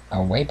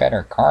a way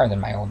better car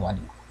than my old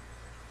one.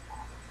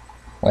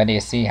 Wait till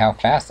you see how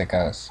fast it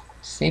goes.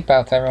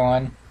 Seatbelts,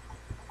 everyone.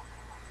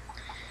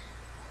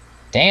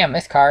 Damn,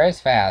 this car is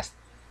fast.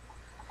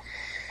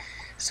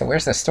 So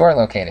where's the store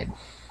located?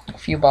 A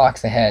few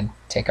blocks ahead,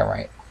 take a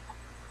right.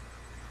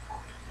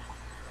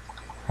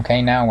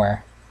 Okay, now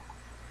where?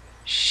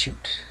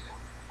 Shoot.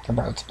 The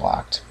road's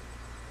blocked.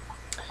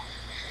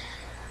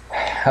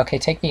 Okay,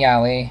 take the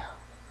alley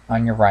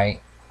on your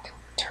right.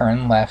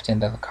 Turn left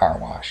into the car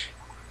wash.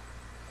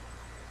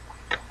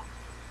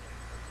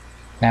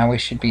 Now we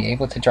should be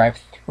able to drive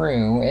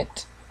through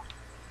it.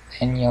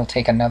 And you'll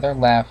take another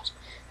left,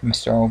 and the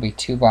store will be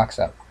 2 blocks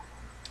up.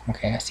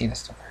 Okay, I see the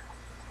store.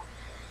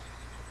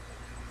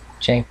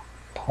 Jay,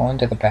 pull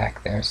into the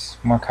back. There's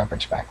more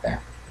coverage back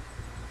there.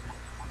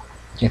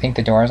 Do you think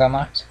the door is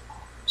unlocked?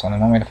 There's only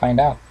one way to find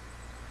out.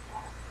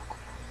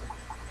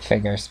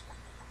 Figures.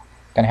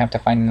 Gonna have to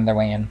find another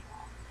way in.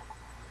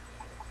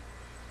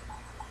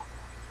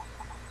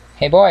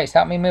 Hey boys,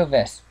 help me move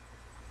this.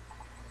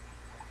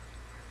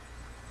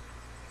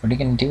 What are you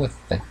gonna do with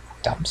the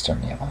dumpster,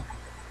 Mila?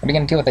 What are you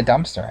gonna do with the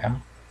dumpster, Em?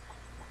 I'm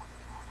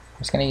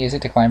just gonna use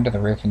it to climb to the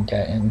roof and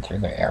get in through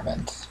the air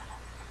vents.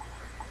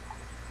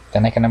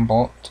 Then I can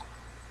unbolt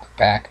the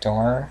back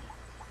door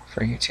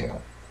for you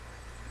two.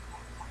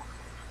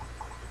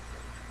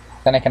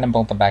 Good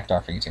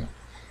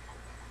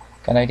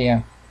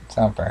idea. Let's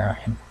help her,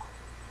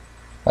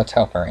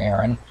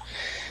 Aaron.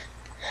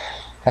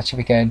 That should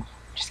be good.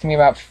 Just give me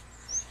about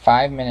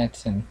 5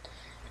 minutes and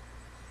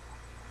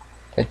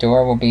the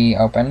door will be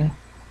open.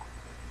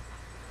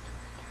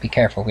 Be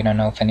careful, we don't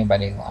know if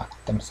anybody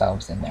locked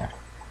themselves in there.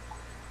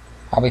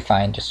 I'll be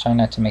fine, just try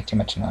not to make too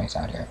much noise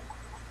out here.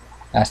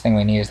 Last thing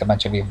we need is a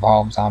bunch of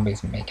evolved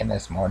zombies making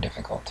this more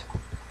difficult.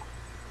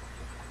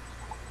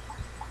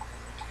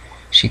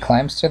 She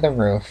climbs to the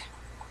roof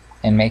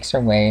and makes her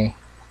way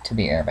to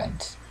the air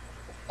vents.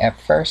 At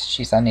first,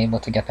 she's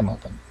unable to get them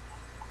open.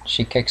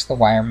 She kicks the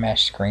wire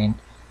mesh screen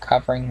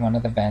covering one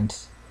of the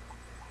vents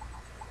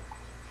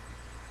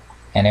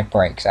and it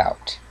breaks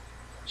out.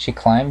 She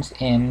climbs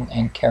in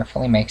and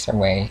carefully makes her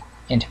way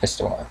into the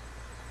store.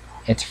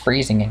 It's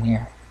freezing in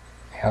here.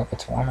 I hope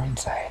it's warmer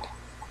inside.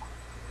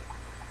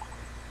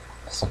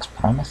 This looks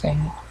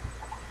promising.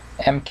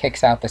 Em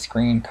kicks out the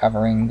screen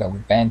covering the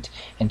vent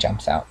and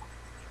jumps out.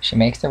 She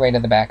makes her way to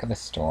the back of the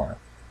store,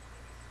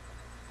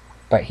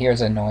 but hears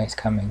a noise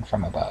coming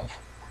from above.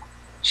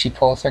 She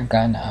pulls her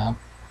gun out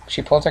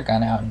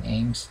and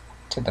aims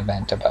to the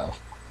vent above.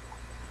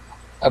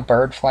 A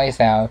bird flies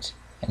out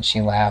and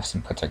she laughs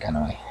and puts her gun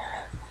away.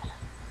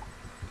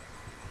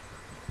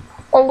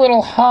 A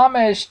little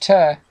homage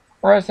to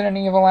Resident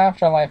Evil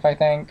Afterlife, I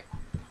think.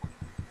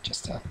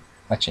 Just to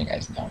let you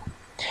guys know.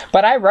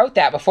 But I wrote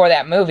that before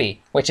that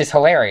movie, which is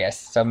hilarious.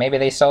 So maybe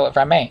they stole it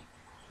from me.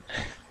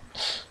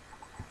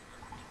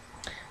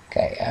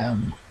 Okay,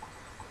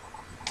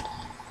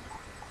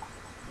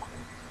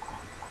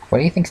 what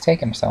do you think's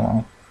taking so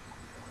long?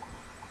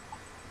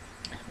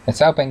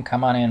 It's open,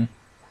 come on in.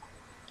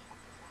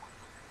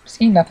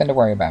 See, nothing to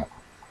worry about.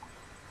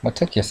 What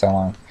took you so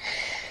long?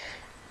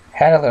 I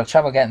had a little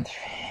trouble getting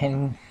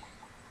in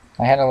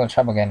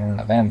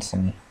the vents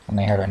and when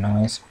I heard a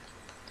noise.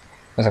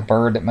 It was a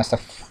bird that must have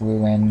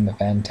flew in the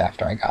vent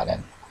after I got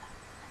in.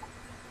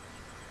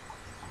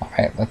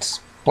 Alright, let's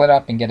split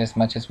up and get as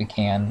much as we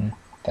can,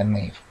 then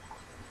leave.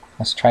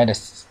 Let's try to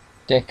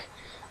stick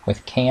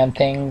with canned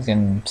things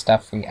and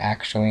stuff we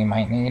actually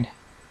might need.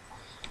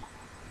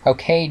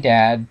 Okay,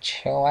 Dad,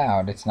 chill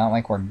out. It's not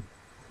like we're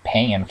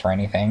paying for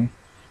anything.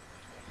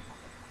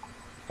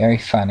 Very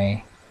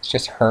funny. Let's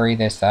just hurry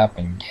this up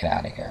and get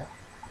out of here.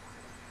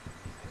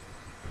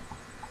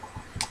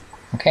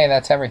 Okay,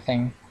 that's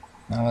everything.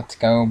 Now let's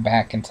go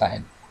back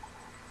inside.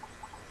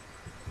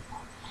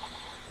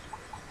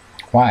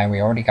 Why?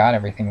 We already got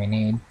everything we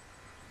need.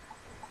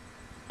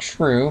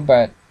 True,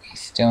 but we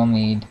still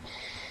need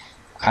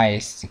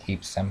ice to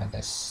keep some of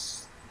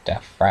this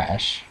stuff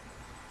fresh.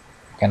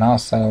 We can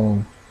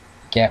also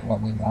get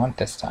what we want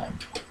this time.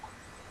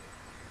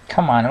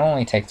 Come on, it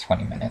only takes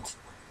 20 minutes.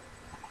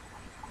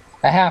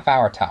 A half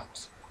hour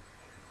tops.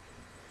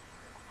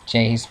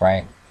 Jay, he's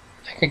right.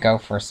 I could go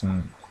for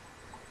some...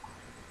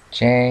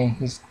 Jay,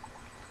 he's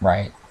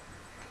right.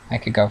 I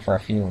could go for a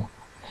few.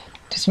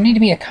 Does there need to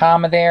be a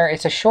comma there?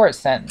 It's a short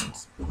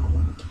sentence.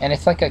 And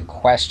it's like a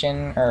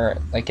question, or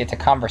like it's a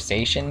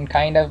conversation,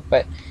 kind of,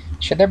 but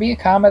should there be a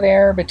comma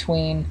there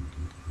between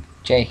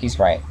Jay, he's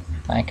right.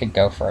 I could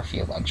go for a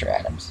few luxury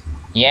items.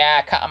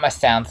 Yeah, comma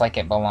sounds like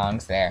it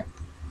belongs there.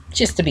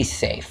 Just to be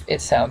safe. It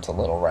sounds a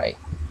little right.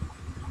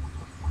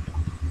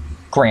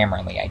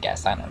 Grammarly, I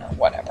guess. I don't know.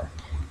 Whatever.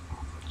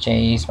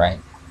 Jay's right.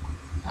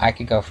 I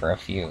could go for a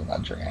few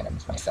luxury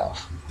items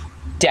myself.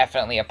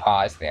 Definitely a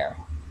pause there.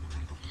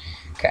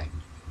 Okay.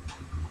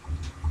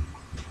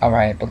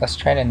 Alright, but let's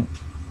try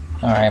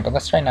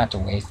not to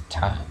waste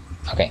time.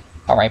 Okay.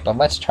 Alright, but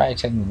let's try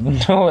to...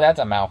 No, that's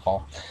a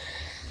mouthful.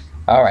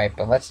 Alright,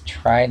 but let's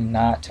try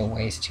not to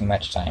waste too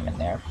much time in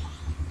there.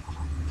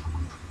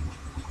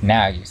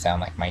 Now you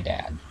sound like my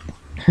dad.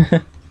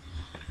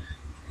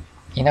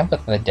 You know,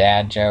 with the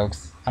dad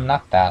jokes, I'm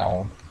not that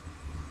old.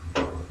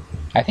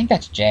 I think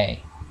that's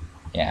Jay.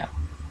 Yeah,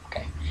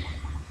 okay.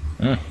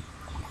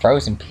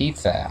 Frozen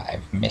pizza,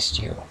 I've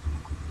missed you.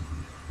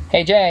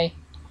 Hey Jay,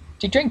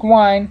 do you drink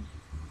wine?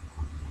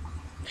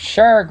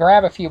 Sure,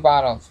 grab a few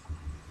bottles.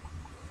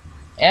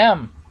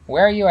 Em,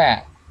 where are you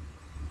at?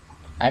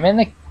 I'm in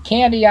the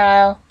candy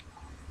aisle.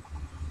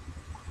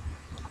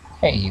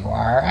 There you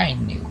are. I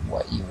knew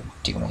what you were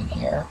doing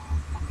here.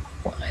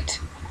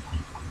 What?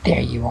 There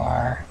you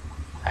are.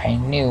 I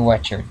knew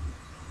what you're...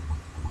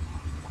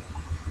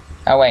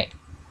 Oh, wait.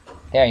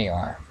 There you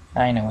are.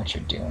 I know what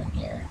you're doing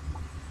here.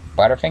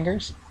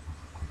 Butterfingers?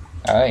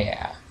 Oh,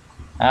 yeah.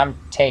 I'm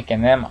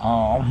taking them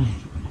all.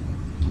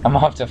 I'm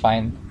off to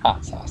find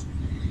hot sauce.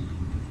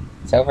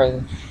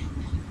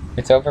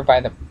 It's over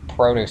by the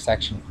produce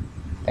section.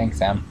 Thanks,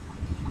 Em.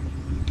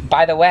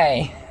 By the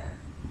way,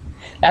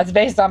 that's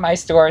based on my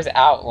store's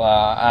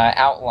outlay.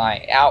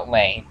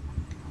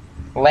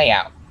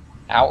 Layout.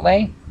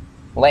 Outlay?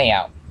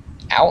 Layout.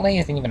 Outlay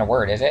isn't even a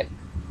word, is it?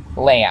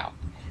 Layout.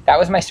 That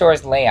was my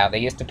store's layout. They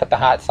used to put the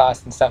hot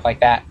sauce and stuff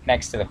like that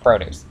next to the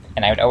produce.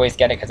 And I would always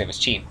get it because it was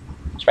cheap.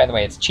 Which, by the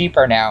way, it's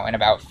cheaper now in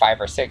about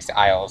 5 or 6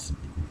 aisles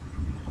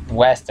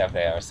west of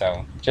there.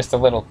 So, just a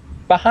little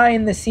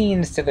behind the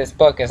scenes to this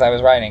book as I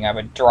was writing. I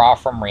would draw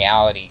from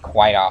reality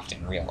quite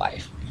often in real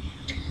life.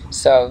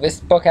 So, this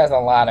book has a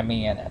lot of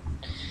me in it.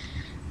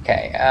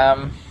 Okay,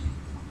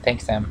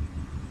 thanks, Em.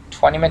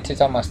 20 minutes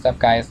is almost up,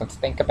 guys. Let's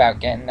think about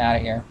getting out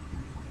of here.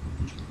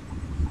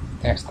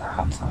 There's the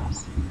hot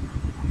sauce.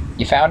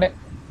 You found it?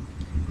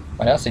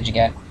 What else did you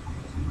get?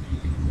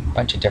 A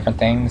bunch of different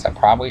things I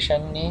probably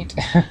shouldn't eat.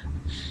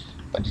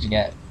 What did you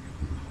get?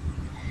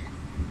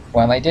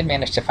 Well, I did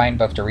manage to find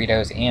both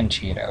Doritos and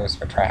Cheetos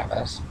for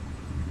Travis.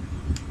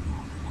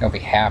 He'll be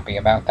happy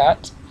about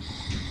that.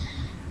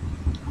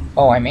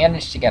 Oh, I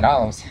managed to get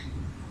olives.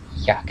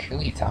 Yuck,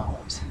 who eats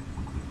olives?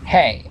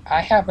 Hey,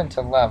 I happen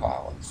to love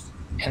olives.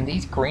 And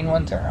these green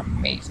ones are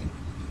amazing.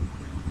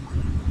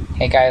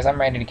 Hey guys, I'm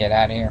ready to get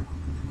out of here.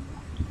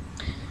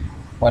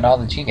 What all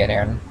did you get,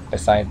 Aaron?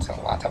 Besides a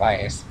lot of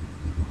ice.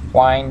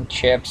 Wine,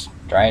 chips,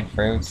 dried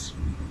fruits,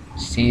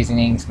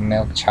 seasonings,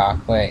 milk,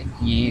 chocolate,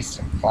 yeast,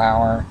 and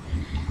flour.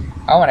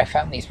 Oh, and I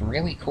found these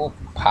really cool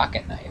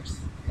pocket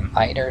knives and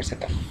lighters at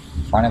the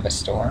front of a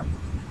store.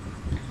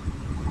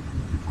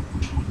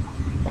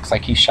 Looks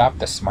like you shopped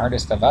the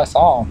smartest of us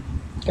all.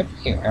 Good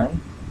for you,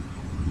 Aaron.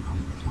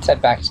 Let's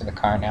head back to the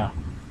car now.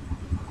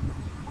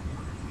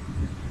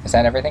 Is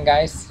that everything,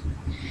 guys?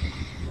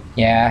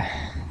 Yeah,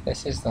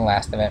 this is the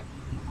last of it.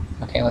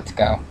 Okay, let's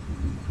go.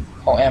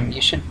 Oh, Em,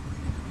 you should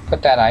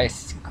put that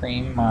ice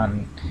cream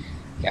on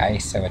the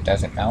ice so it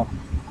doesn't melt.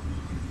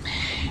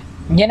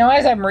 You know,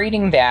 as I'm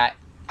reading that,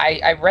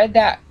 I read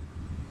that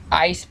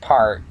ice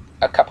part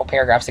a couple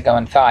paragraphs ago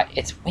and thought,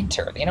 it's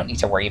winter. They don't need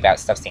to worry about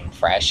stuff staying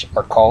fresh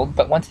or cold,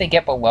 but once they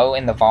get below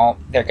in the vault,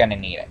 they're going to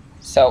need it.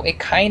 So it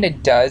kind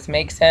of does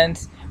make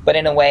sense, but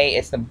in a way,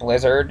 it's the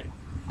blizzard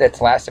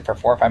that's lasted for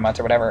 4 or 5 months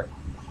or whatever.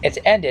 It's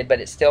ended,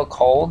 but it's still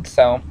cold,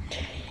 so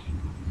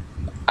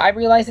I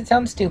realize it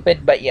sounds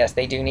stupid, but yes,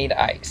 they do need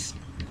ice,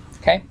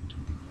 okay?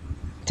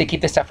 To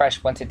keep the stuff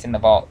fresh once it's in the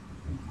vault,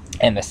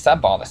 and the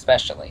sub-vault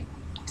especially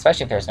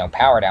if there's no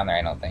power down there,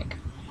 I don't think.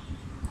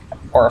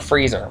 Or a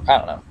freezer, I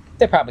don't know.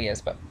 There probably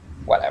is, but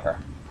whatever.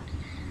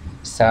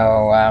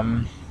 So,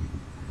 and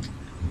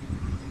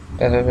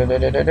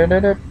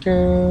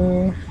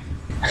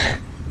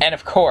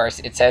of course,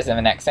 it says in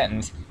the next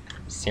sentence,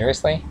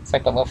 seriously? It's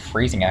like a little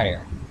freezing out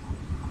here.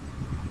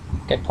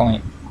 Good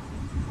point.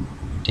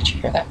 Did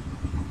you hear that?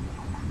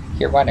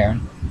 Hear what,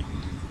 Aaron?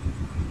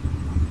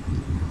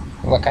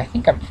 Look, I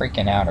think I'm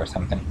freaking out or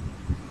something.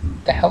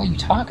 What the hell are you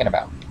talking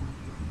about?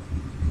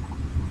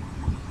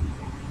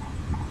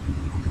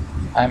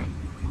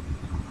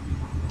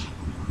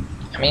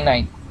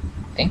 I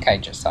think I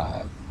just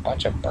saw a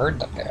bunch of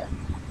birds up there.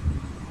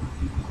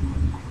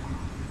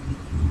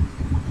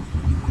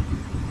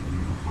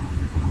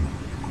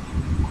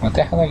 What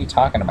the hell are you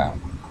talking about?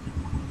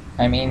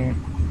 I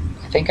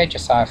think I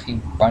just saw a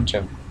bunch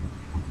of...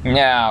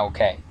 No,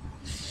 okay.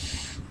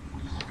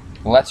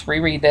 Let's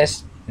reread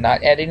this.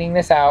 Not editing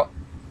this out.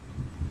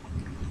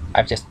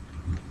 Okay.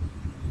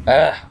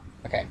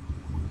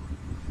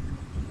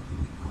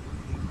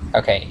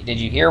 Okay, did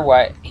you hear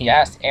what he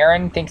asked?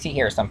 Aaron thinks he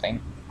hears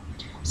something.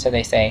 So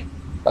they say,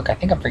 look, I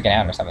think I'm freaking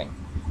out or something.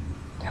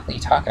 What the hell are you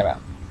talking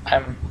about?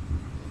 I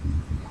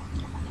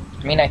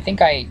think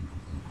I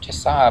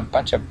just saw a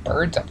bunch of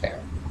birds up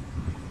there.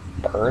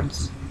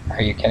 Birds?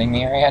 Are you kidding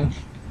me, Aaron?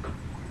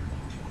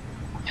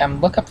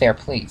 Look up there,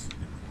 please.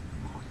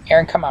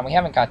 Aaron, come on, we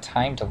haven't got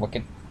time to look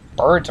at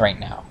birds right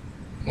now.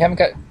 We haven't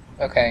got...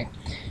 Okay.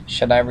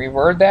 Should I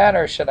reword that,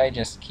 or should I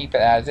just keep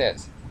it as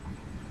is?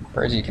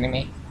 Birds, are you kidding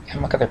me?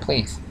 Aaron, look up there,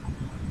 please.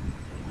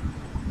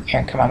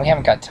 Aaron, come on, we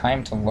haven't got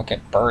time to look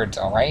at birds,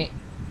 alright?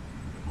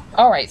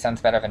 Alright, sounds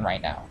better than right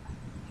now,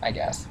 I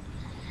guess.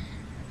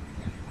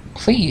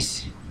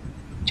 Please,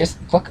 just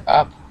look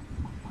up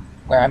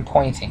where I'm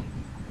pointing.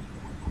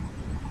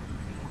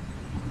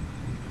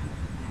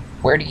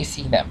 Where do you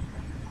see them?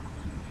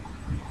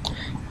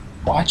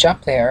 Watch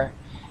up there,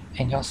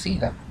 and you'll see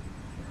them.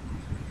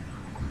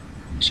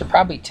 I should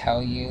probably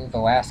tell you, the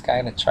last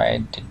guy that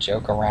tried to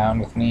joke around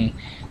with me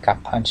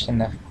got punched in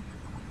the...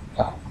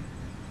 Oh.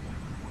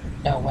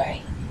 No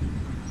way.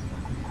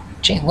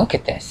 Jay, look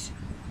at this.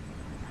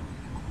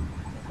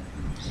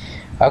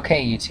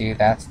 Okay, you two,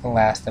 that's the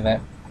last of it.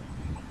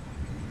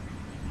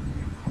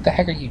 What the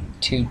heck are you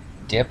two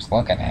dips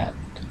looking at?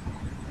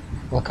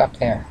 Look up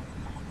there.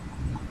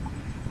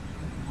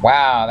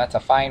 Wow, that's a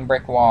fine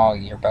brick wall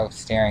you're both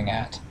staring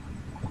at.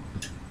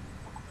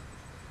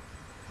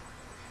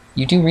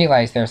 You do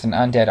realize there's an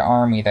undead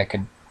army that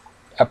could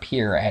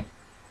appear at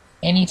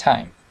any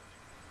time.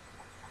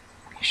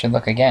 You should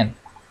look again.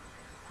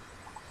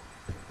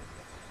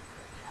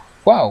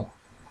 Whoa!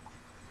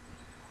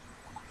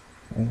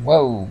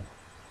 Whoa!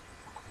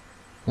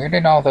 Where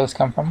did all those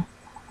come from?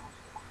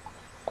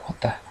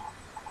 What the?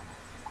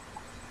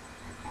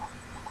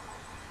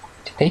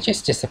 Did they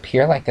just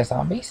disappear like the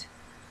zombies?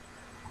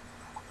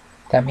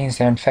 That means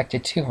they're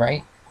infected too,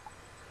 right?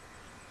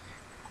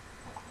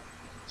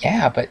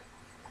 Yeah, but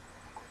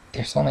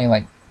there's only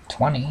like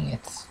 20.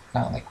 It's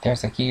not like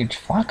there's a huge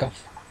flock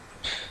of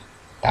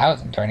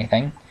thousands or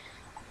anything.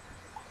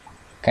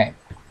 Okay.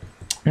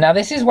 Now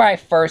this is where I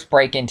first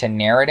break into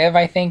narrative,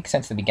 I think,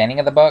 since the beginning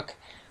of the book,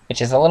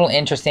 which is a little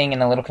interesting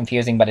and a little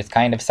confusing, but it's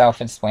kind of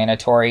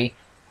self-explanatory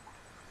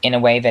in a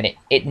way that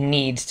it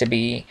needs to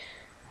be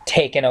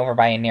taken over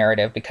by a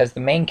narrative, because the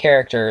main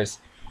characters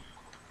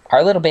are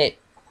a little bit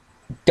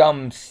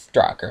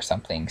dumbstruck or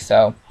something.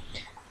 So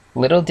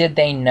little did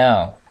they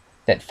know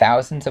that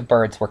thousands of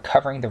birds were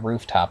covering the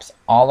rooftops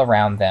all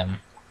around them,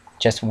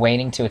 just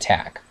waiting to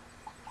attack.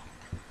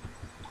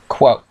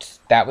 Quote,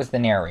 that was the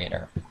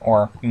narrator,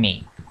 or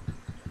me.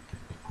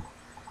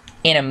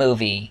 In a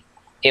movie,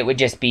 it would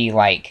just be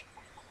like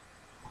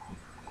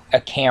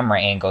a camera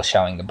angle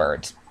showing the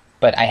birds.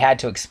 But I had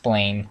to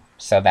explain,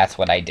 so that's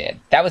what I did.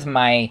 That was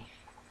my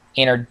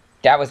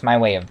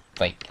way of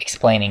like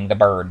explaining the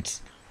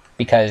birds,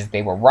 because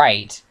they were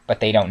right, but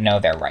they don't know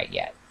they're right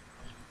yet.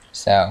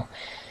 So,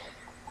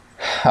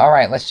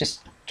 alright, let's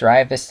just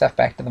drive this stuff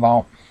back to the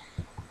vault.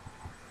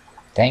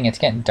 Dang, it's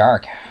getting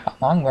dark. How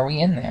long were we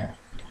in there?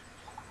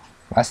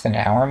 Less than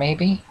an hour,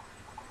 maybe?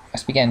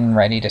 Must be getting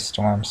ready to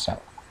storm,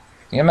 so...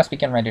 You must be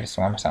getting ready to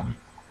storm or something.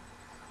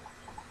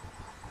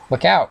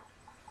 Look out!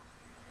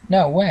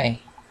 No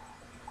way.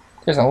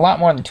 There's a lot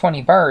more than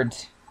 20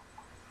 birds.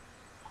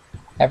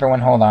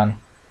 Everyone hold on.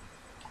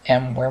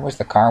 Em, where was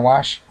the car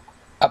wash?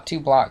 Up 2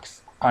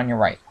 blocks on your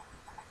right.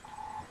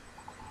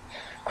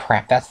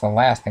 Crap, that's the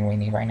last thing we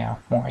need right now.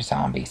 More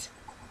zombies.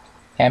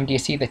 Em, do you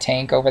see the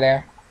tank over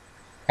there?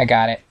 I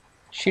got it.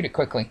 Shoot it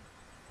quickly.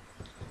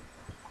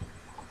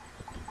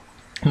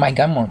 My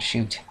gun won't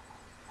shoot.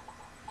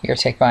 Here,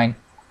 take mine.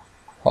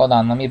 Hold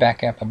on, let me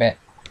back up a bit.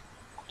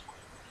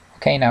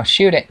 Okay, now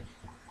shoot it.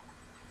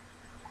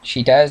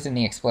 She does, and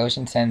the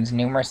explosion sends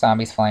numerous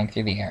zombies flying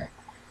through the air.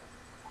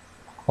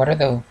 What are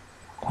the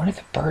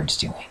birds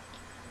doing?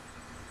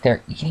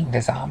 They're eating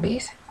the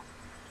zombies?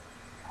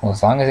 Well,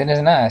 as long as it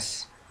isn't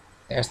us.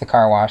 There's the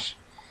car wash.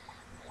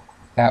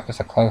 That was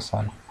a close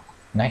one.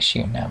 Nice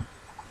shooting them.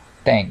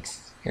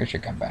 Thanks. Here's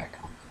your gun back.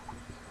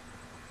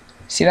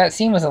 See, that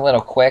scene was a little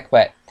quick,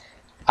 but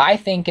I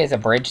think as a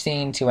bridge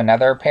scene to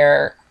another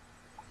pair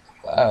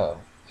of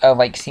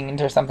like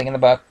scenes or something in the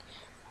book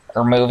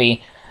or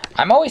movie.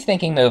 I'm always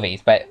thinking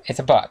movies, but it's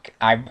a book.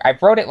 I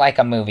wrote it like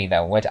a movie,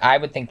 though, which I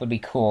would think would be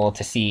cool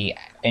to see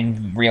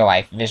in real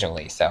life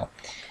visually. So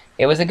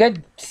it was a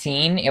good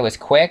scene. It was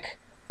quick,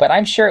 but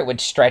I'm sure it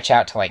would stretch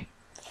out to like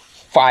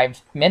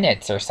 5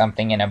 minutes or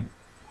something in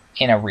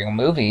a real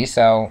movie.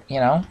 So, you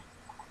know,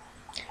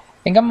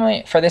 I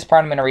think for this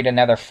part, I'm going to read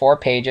another 4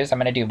 pages. I'm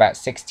going to do about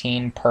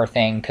 16 per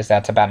thing, because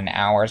that's about an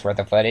hour's worth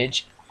of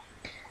footage,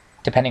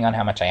 depending on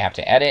how much I have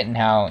to edit and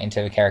how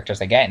into the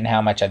characters I get and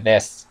how much of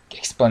this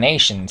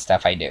explanation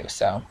stuff I do.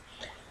 So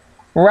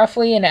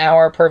roughly an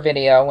hour per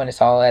video when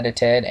it's all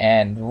edited,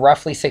 and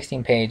roughly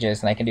 16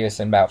 pages, and I can do this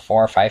in about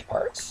 4 or 5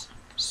 parts.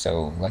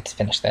 So let's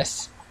finish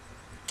this.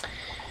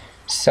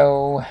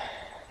 So,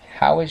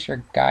 how was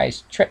your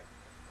guys' trip?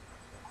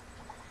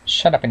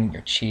 Shut up and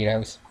your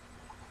Cheetos.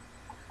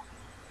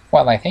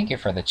 Well, I thank you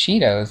for the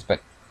Cheetos,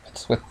 but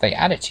what's with the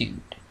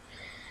attitude?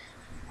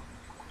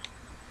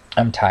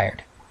 I'm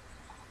tired.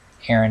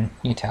 Aaron,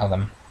 you tell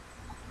them.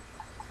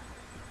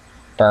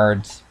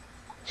 Birds.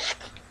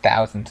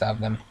 Thousands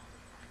of them.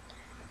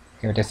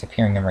 They were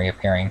disappearing and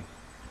reappearing.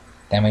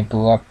 Then we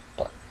blew up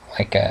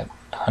like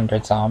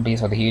 100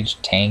 zombies with a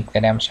huge tank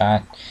that M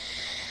shot.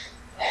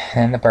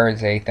 And the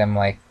birds ate them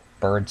like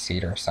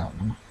birdseed or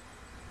something.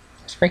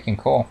 It's freaking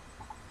cool.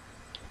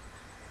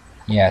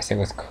 Yes, it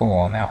was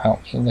cool. Now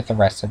help me with the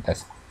rest of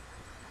this.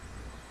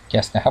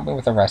 Yes, now help me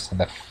with the rest of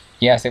the...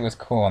 Yes, it was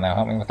cool. Now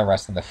help me with the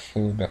rest of the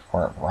food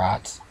before it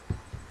rots.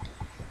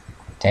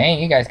 Dang,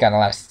 you guys got a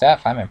lot of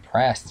stuff. I'm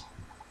impressed.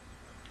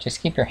 Just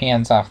keep your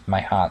hands off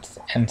my hot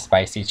and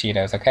spicy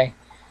Cheetos, okay?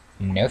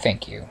 No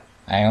thank you.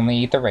 I only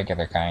eat the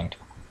regular kind.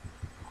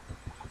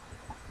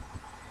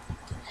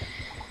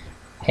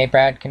 Hey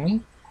Brad, can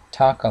we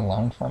talk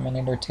alone for a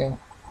minute or two?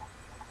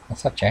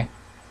 What's up, Jay?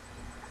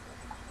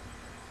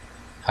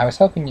 I was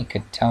hoping you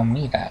could tell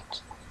me that.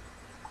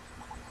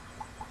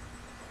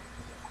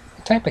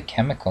 What type of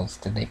chemicals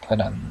did they put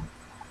in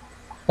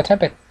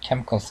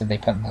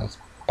those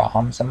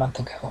bombs a month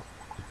ago?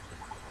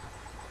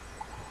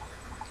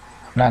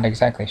 I'm not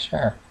exactly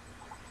sure.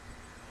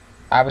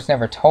 I was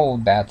never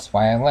told that's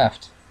why I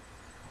left.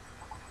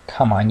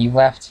 Come on, you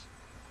left?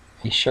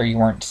 Are you sure you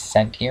weren't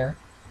sent here?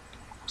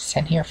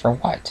 Sent here for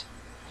what?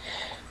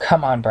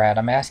 Come on, Brad,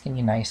 I'm asking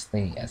you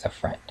nicely as a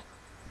friend.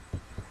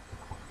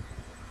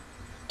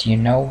 Do you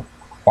know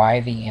why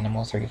the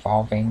animals are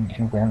evolving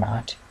and we're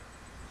not?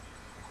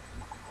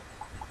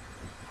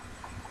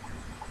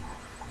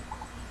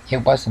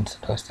 It wasn't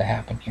supposed to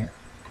happen here.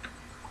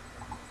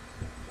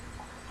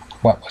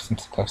 What wasn't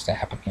supposed to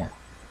happen here?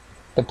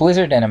 The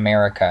blizzard in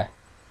America.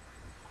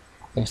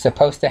 It was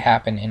supposed to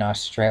happen in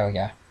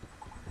Australia.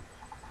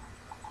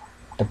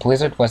 The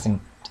blizzard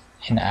wasn't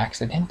an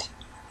accident.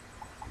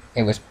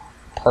 It was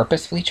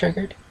purposefully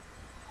triggered.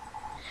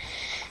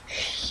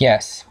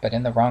 Yes, but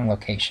in the wrong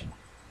location.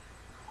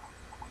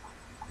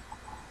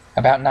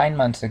 About 9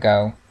 months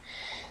ago,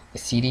 the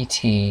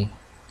CDT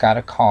got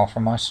a call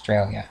from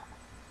Australia.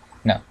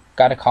 No,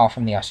 got a call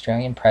from the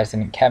Australian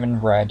president, Kevin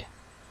Rudd,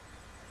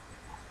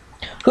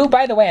 who,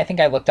 by the way, I think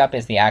I looked up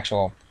as the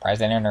actual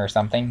president or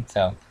something,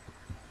 so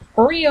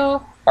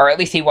real. Or at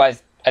least he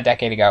was a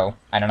decade ago.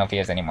 I don't know if he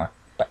is anymore,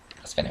 but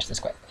let's finish this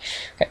quick.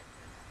 Okay.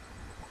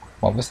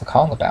 What was the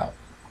call about?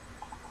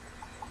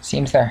 It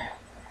seems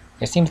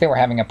they were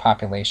having a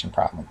population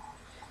problem.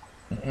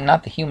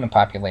 Not the human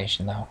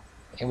population, though.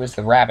 It was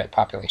the rabbit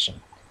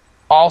population.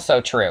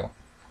 Also true.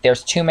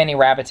 There's too many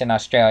rabbits in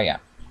Australia.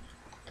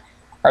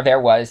 Or there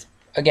was.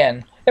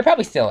 Again, there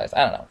probably still is.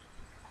 I don't know.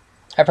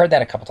 I've heard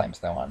that a couple times,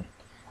 though, on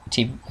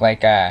TV,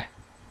 like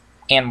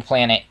Animal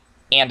Planet,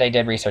 and I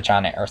did research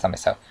on it or something,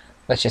 so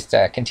let's just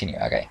continue.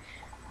 Okay.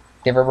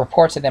 There were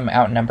reports of them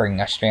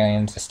outnumbering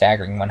Australians a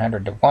staggering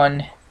 100 to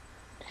 1.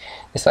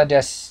 This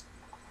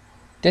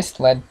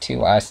led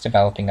to us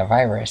developing a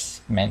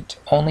virus meant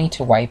only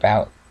to wipe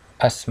out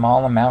a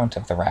small amount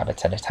of the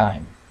rabbits at a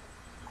time.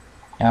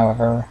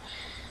 However,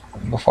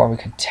 before we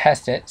could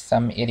test it,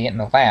 some idiot in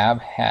the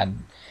lab had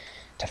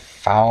to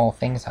foul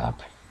things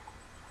up.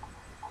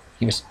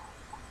 He was...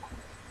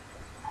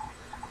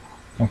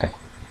 Okay.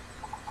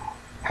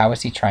 How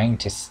was he trying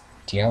to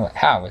steal it?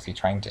 How? Was he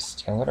trying to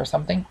steal it or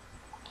something?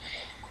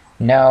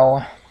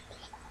 No.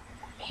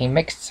 He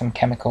mixed some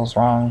chemicals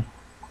wrong.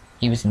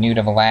 He was new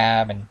to the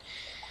lab and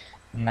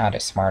not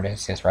as smart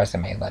as his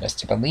resume led us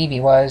to believe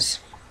he was.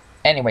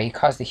 Anyway, he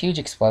caused a huge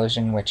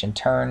explosion, which in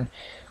turn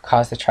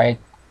caused the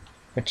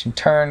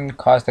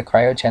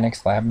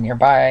cryogenics lab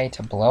nearby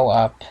to blow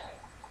up,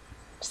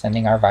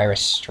 sending our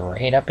virus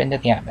straight up into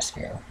the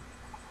atmosphere.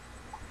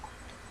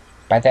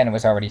 By then, it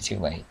was already too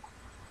late.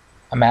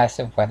 A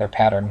massive weather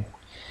pattern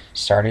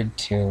started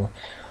to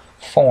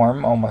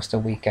form almost a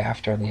week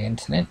after the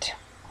incident.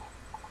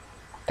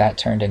 That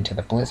turned into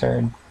the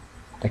blizzard,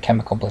 the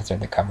chemical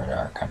blizzard that covered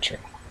our country.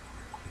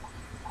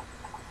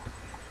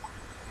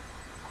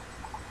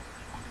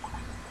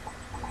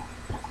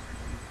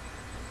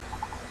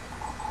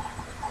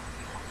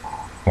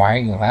 Why are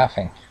you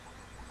laughing?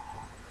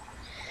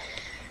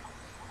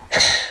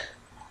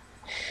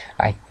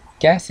 I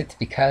guess it's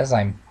because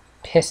I'm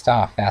pissed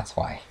off, that's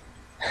why.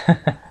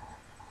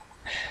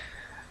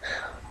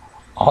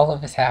 All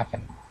of this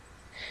happened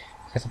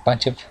because a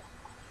bunch of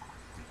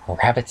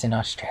rabbits in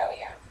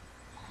Australia.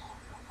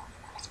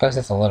 I suppose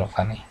it's a little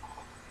funny.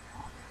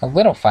 A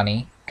little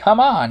funny? Come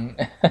on!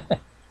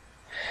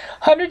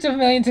 Hundreds of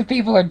millions of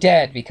people are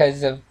dead because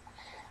the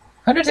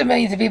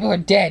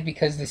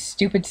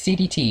stupid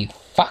CDT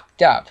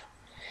fucked up.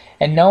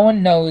 And no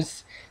one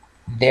knows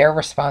they're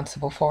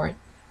responsible for it.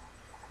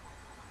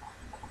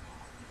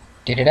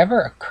 Did it ever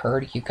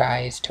occur to you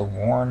guys to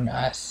warn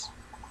us?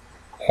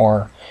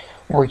 Or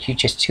were you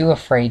just too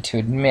afraid to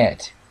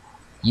admit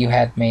you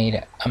had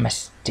made a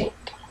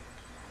mistake?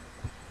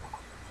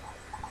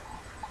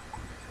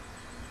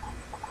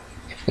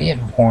 If we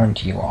had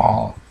warned you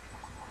all,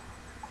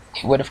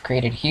 it would have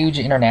created huge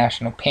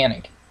international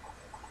panic.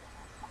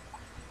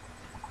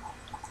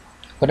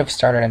 It would have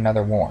started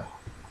another war.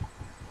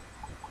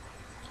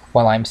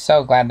 Well, I'm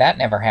so glad that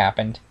never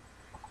happened.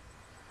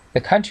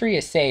 The country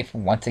is safe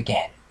once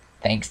again,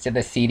 thanks to the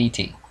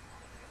CDT.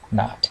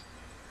 Not.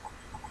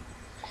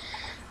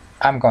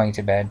 I'm going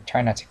to bed.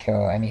 Try not to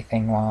kill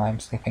anything while I'm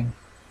sleeping.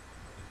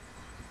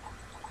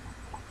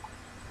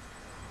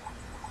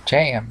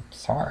 Jay, I'm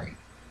sorry.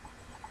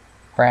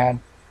 Brad,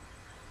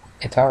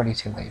 it's already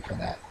too late for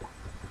that.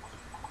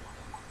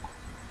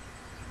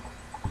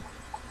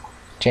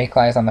 Jake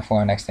lies on the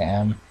floor next to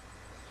Em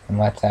and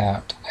lets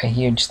out a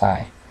huge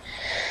sigh.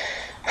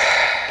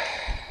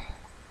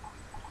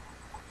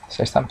 Is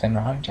there something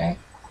wrong, Jay?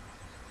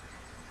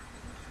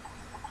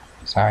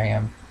 Sorry,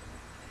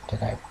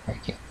 did I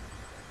wake you?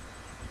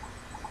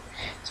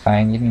 It's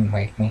fine, you didn't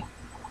wake me.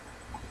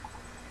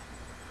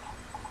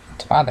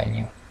 It's bothering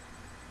you.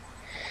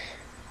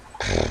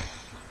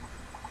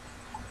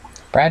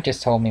 Brad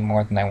just told me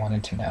more than I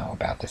wanted to know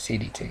about the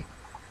CDT.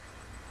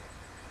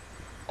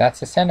 That's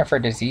the Center for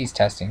Disease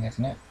Testing,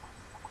 isn't it?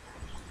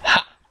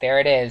 Ha! There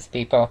it is,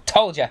 people.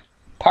 Told ya!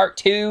 Part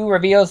 2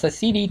 reveals the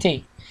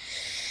CDT.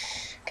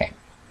 Okay.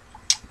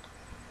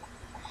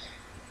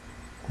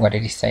 What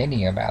did he say to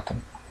you about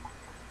them?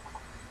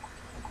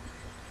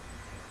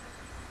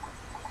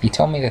 He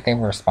told me that they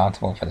were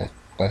responsible for the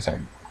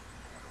blizzard.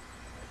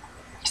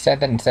 He said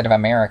that instead of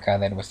America,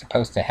 that it was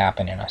supposed to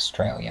happen in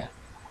Australia.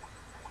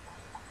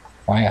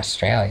 Why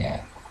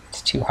Australia?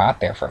 It's too hot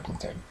there for a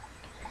blizzard.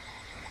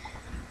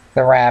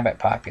 The rabbit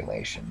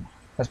population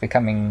was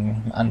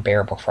becoming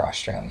unbearable for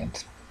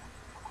Australians.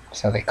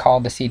 So they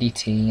called the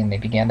CDT and they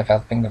began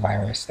developing the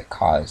virus that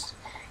caused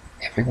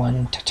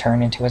everyone to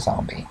turn into a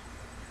zombie.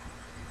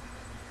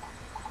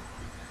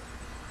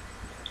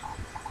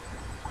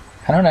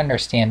 I don't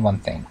understand one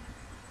thing.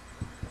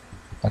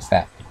 What's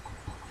that?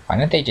 Why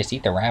didn't they just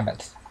eat the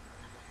rabbits?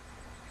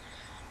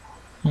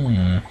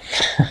 I'm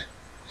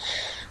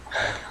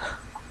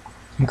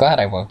glad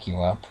I woke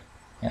you up.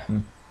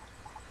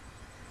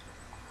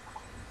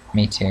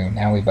 Me too.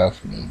 Now we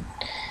both need...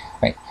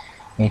 Wait.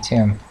 Me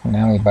too.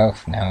 Now we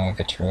both know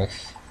the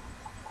truth.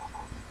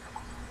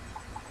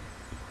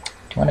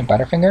 Do you want a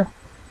Butterfinger?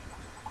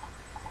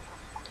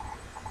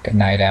 Good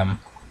night, Em.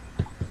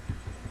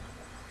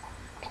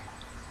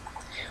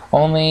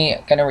 Only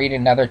gonna read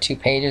another 2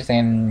 pages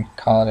and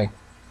call it a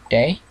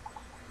day.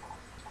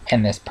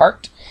 End this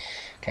part.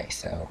 Okay,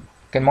 so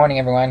good morning,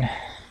 everyone.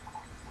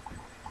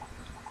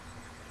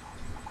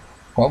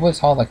 What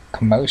was all the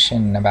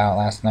commotion about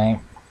last night?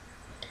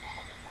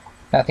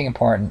 Nothing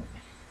important.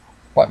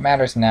 What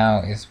matters now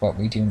is what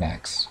we do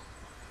next.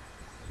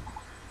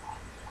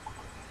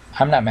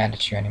 I'm not mad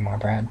at you anymore,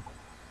 Brad.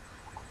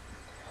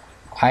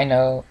 I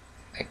know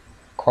that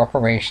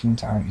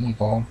corporations aren't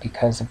evil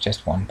because of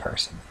just one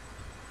person.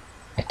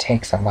 It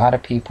takes a lot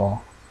of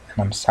people, and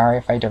I'm sorry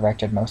if I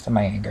directed most of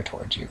my anger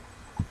towards you.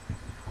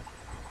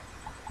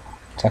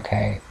 It's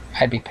okay.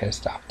 I'd be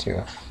pissed off too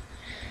if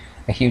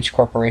a huge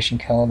corporation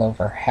killed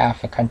over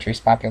half a country's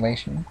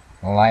population,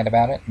 lied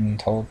about it, and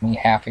told me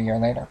half a year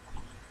later.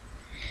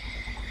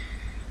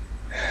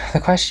 The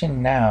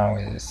question now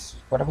is,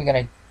 what are we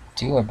gonna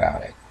do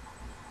about it?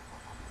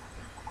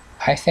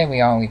 I say we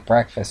all eat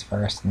breakfast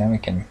first, and then we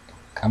can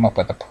come up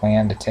with a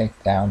plan to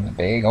take down the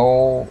big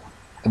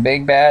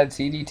bad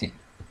CDT.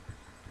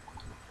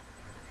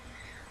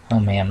 Oh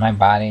man, my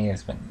body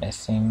has been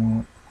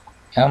missing...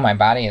 Oh, my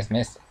body has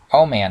missed...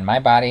 Oh man, my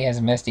body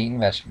has missed eating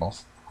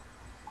vegetables.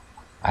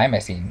 I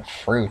miss eating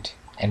fruit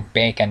and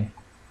bacon.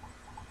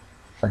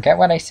 Forget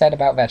what I said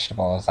about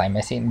vegetables. I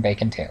miss eating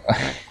bacon too.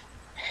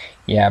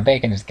 Yeah,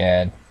 bacon is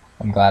good.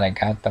 I'm glad I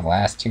got the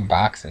last 2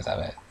 boxes of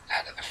it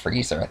out of the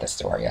freezer at the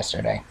store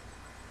yesterday.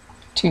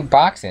 2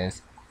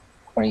 boxes?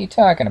 What are you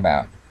talking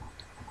about?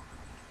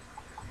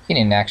 You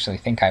didn't actually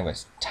think I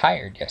was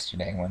tired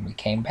yesterday when we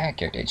came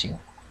back here, did you?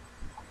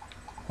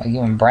 While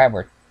you and Brad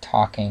were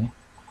talking,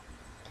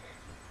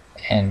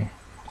 and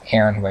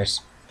Aaron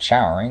was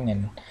showering,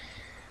 and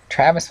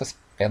Travis was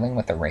fiddling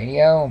with the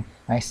radio,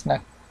 I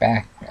snuck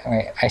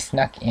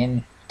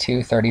in 2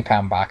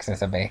 30-pound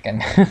boxes of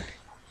bacon.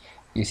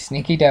 You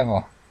sneaky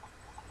devil.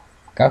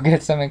 Go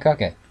get some and cook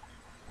it.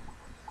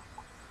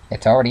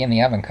 It's already in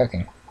the oven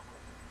cooking.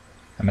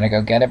 I'm gonna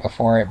go get it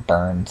before it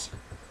burns.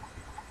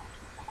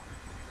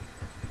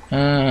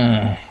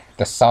 The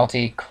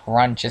salty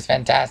crunch is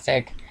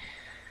fantastic.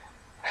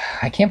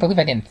 I can't believe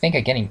I didn't think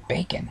of getting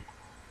bacon.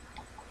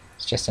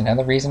 It's just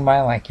another reason why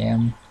I like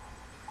him.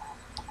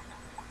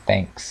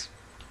 Thanks.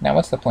 Now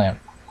what's the plan?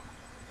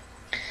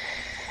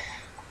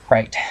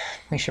 Right,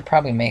 we should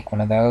probably make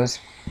one of those.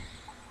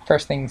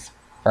 First things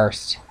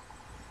first.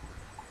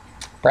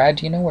 Brad,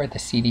 do you know where the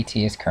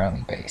CDT is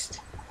currently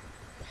based?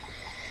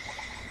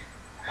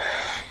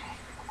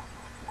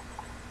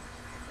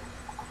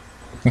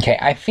 Okay,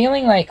 I'm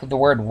feeling like the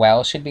word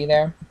well should be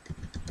there.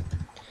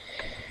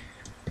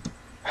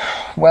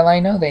 Well, I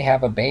know they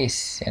have a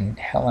base in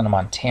Helena,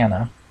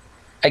 Montana.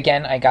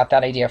 Again, I got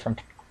that idea from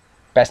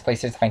Best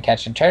Places to Find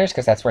Catch and Treasures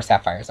because that's where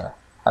sapphires are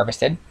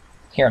harvested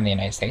here in the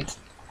United States.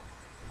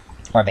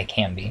 Or they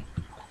can be.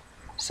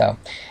 So,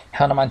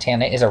 Helena,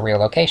 Montana is a real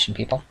location,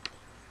 people.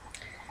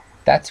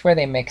 That's where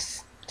they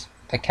mixed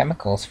the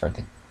chemicals for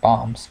the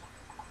bombs.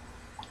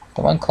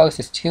 The one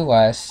closest to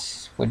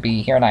us would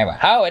be here in Iowa.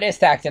 Oh, it is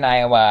Sackton,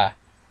 Iowa!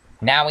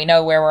 Now we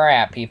know where we're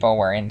at, people.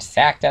 We're in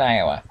Sackton,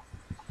 Iowa.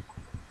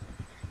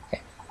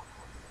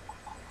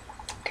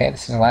 Okay,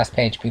 this is the last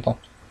page, people.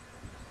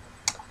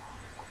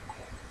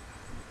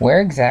 Where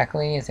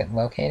exactly is it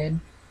located?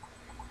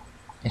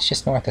 It's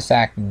just north of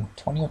Sackton,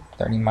 20 or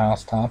 30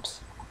 miles tops.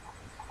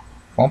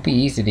 Won't be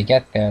easy to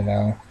get there,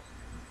 though,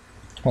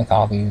 with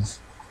all those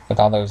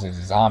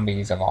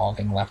zombies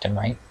evolving left and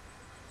right.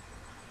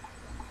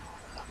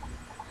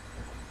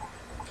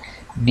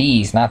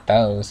 These, not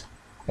those.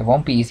 It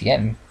won't be easy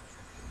getting.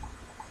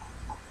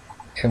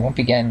 It won't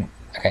be getting.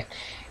 Okay.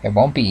 It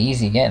won't be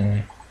easy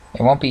getting.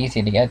 It won't be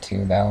easy to get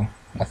to, though,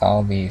 with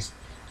all these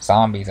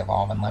zombies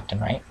evolving left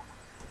and right.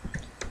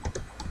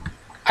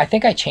 I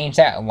think I changed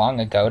that long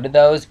ago to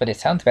those, but it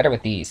sounds better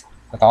with these.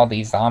 With all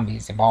these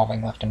zombies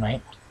evolving left and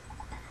right.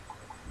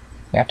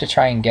 We have to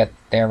try and get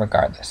there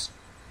regardless.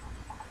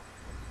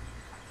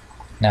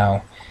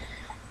 Now,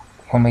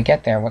 when we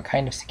get there, what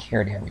kind of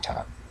security are we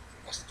taught?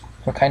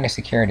 What kind of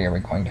security are we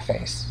going to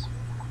face?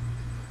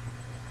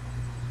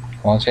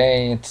 Well,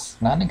 Jay, it's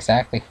not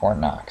exactly Fort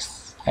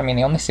Knox. I mean,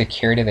 the only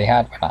security they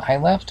had when I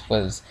left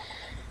was...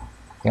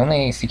 The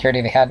only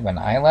security they had when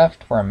I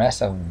left were a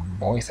mess of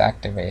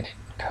voice-activated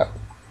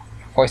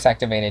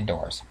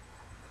doors.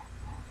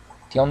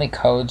 The only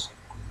codes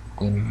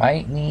we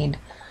might need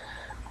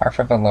are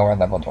for the lower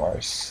level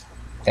doors.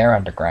 They're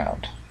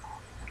underground.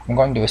 I'm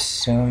going to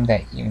assume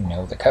that you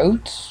know the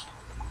codes?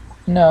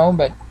 No,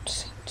 but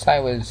since I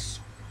was,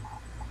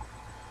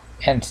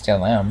 and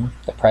still am,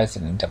 the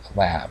president of the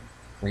lab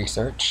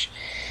research,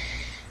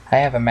 I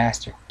have a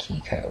master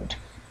key code.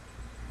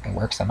 It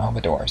works on all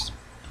the doors.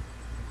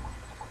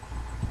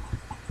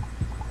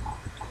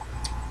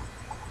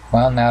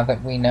 Well, now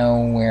that we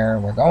know where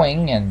we're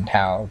going and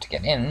how to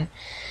get in,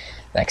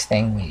 the next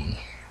thing we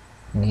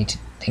need to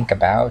think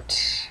about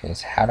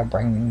is how to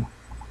bring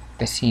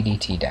the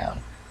CDT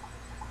down.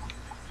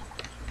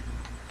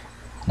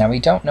 Now, we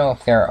don't know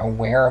if they're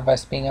aware of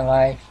us being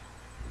alive.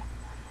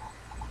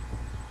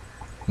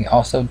 We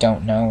also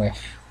don't know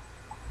if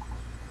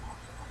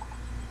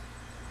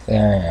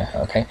they're...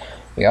 Okay.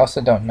 We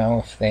also don't know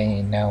if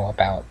they know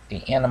about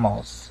the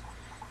animals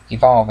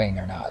evolving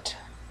or not.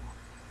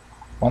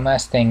 One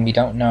last thing we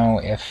don't know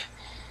if...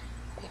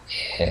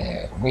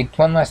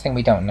 one last thing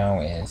we don't know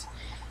is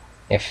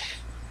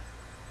if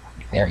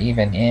there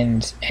even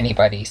is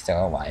anybody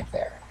still alive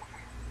there.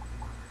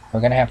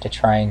 We're going to have to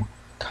try and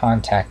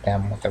contact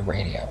them with a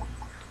radio.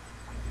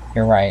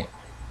 You're right.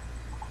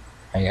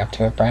 Are you up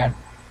to it, Brad?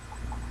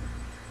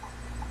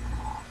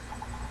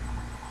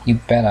 You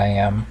bet I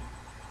am.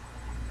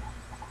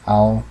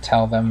 I'll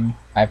tell them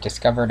I've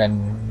discovered a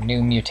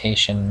new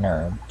mutation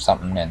or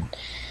something and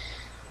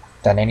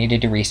that I need to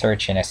do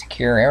research in a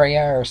secure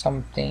area or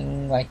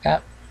something like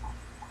that.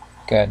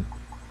 Good.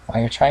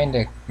 While you're trying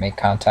to make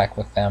contact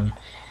with them,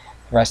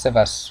 the rest of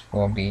us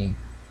will be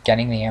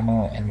getting the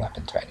ammo and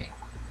weapons ready.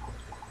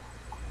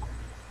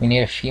 We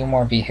need a few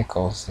more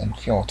vehicles and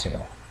fuel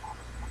too.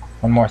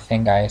 One more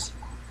thing, guys.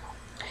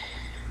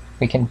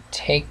 We can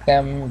take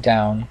them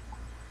down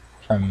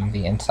from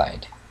the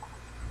inside.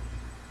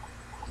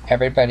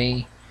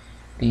 Everybody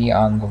be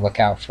on the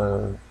lookout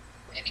for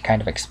any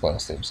kind of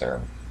explosives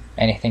or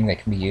anything that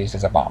can be used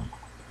as a bomb.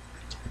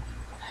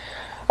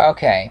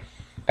 Okay,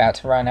 about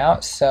to run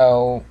out,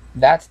 so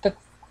that's the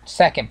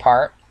second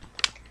part.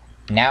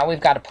 Now we've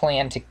got a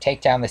plan to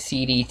take down the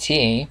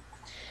CDT.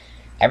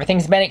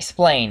 Everything's been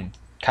explained,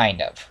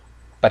 kind of,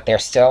 but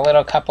there's still a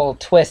little couple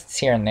twists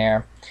here and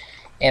there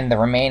in the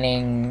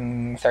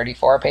remaining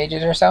 34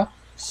 pages or so.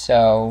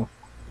 So,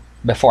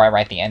 before I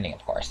write the ending,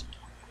 of course.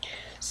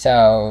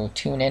 So,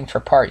 tune in for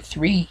part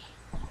 3.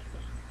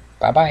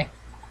 Bye-bye.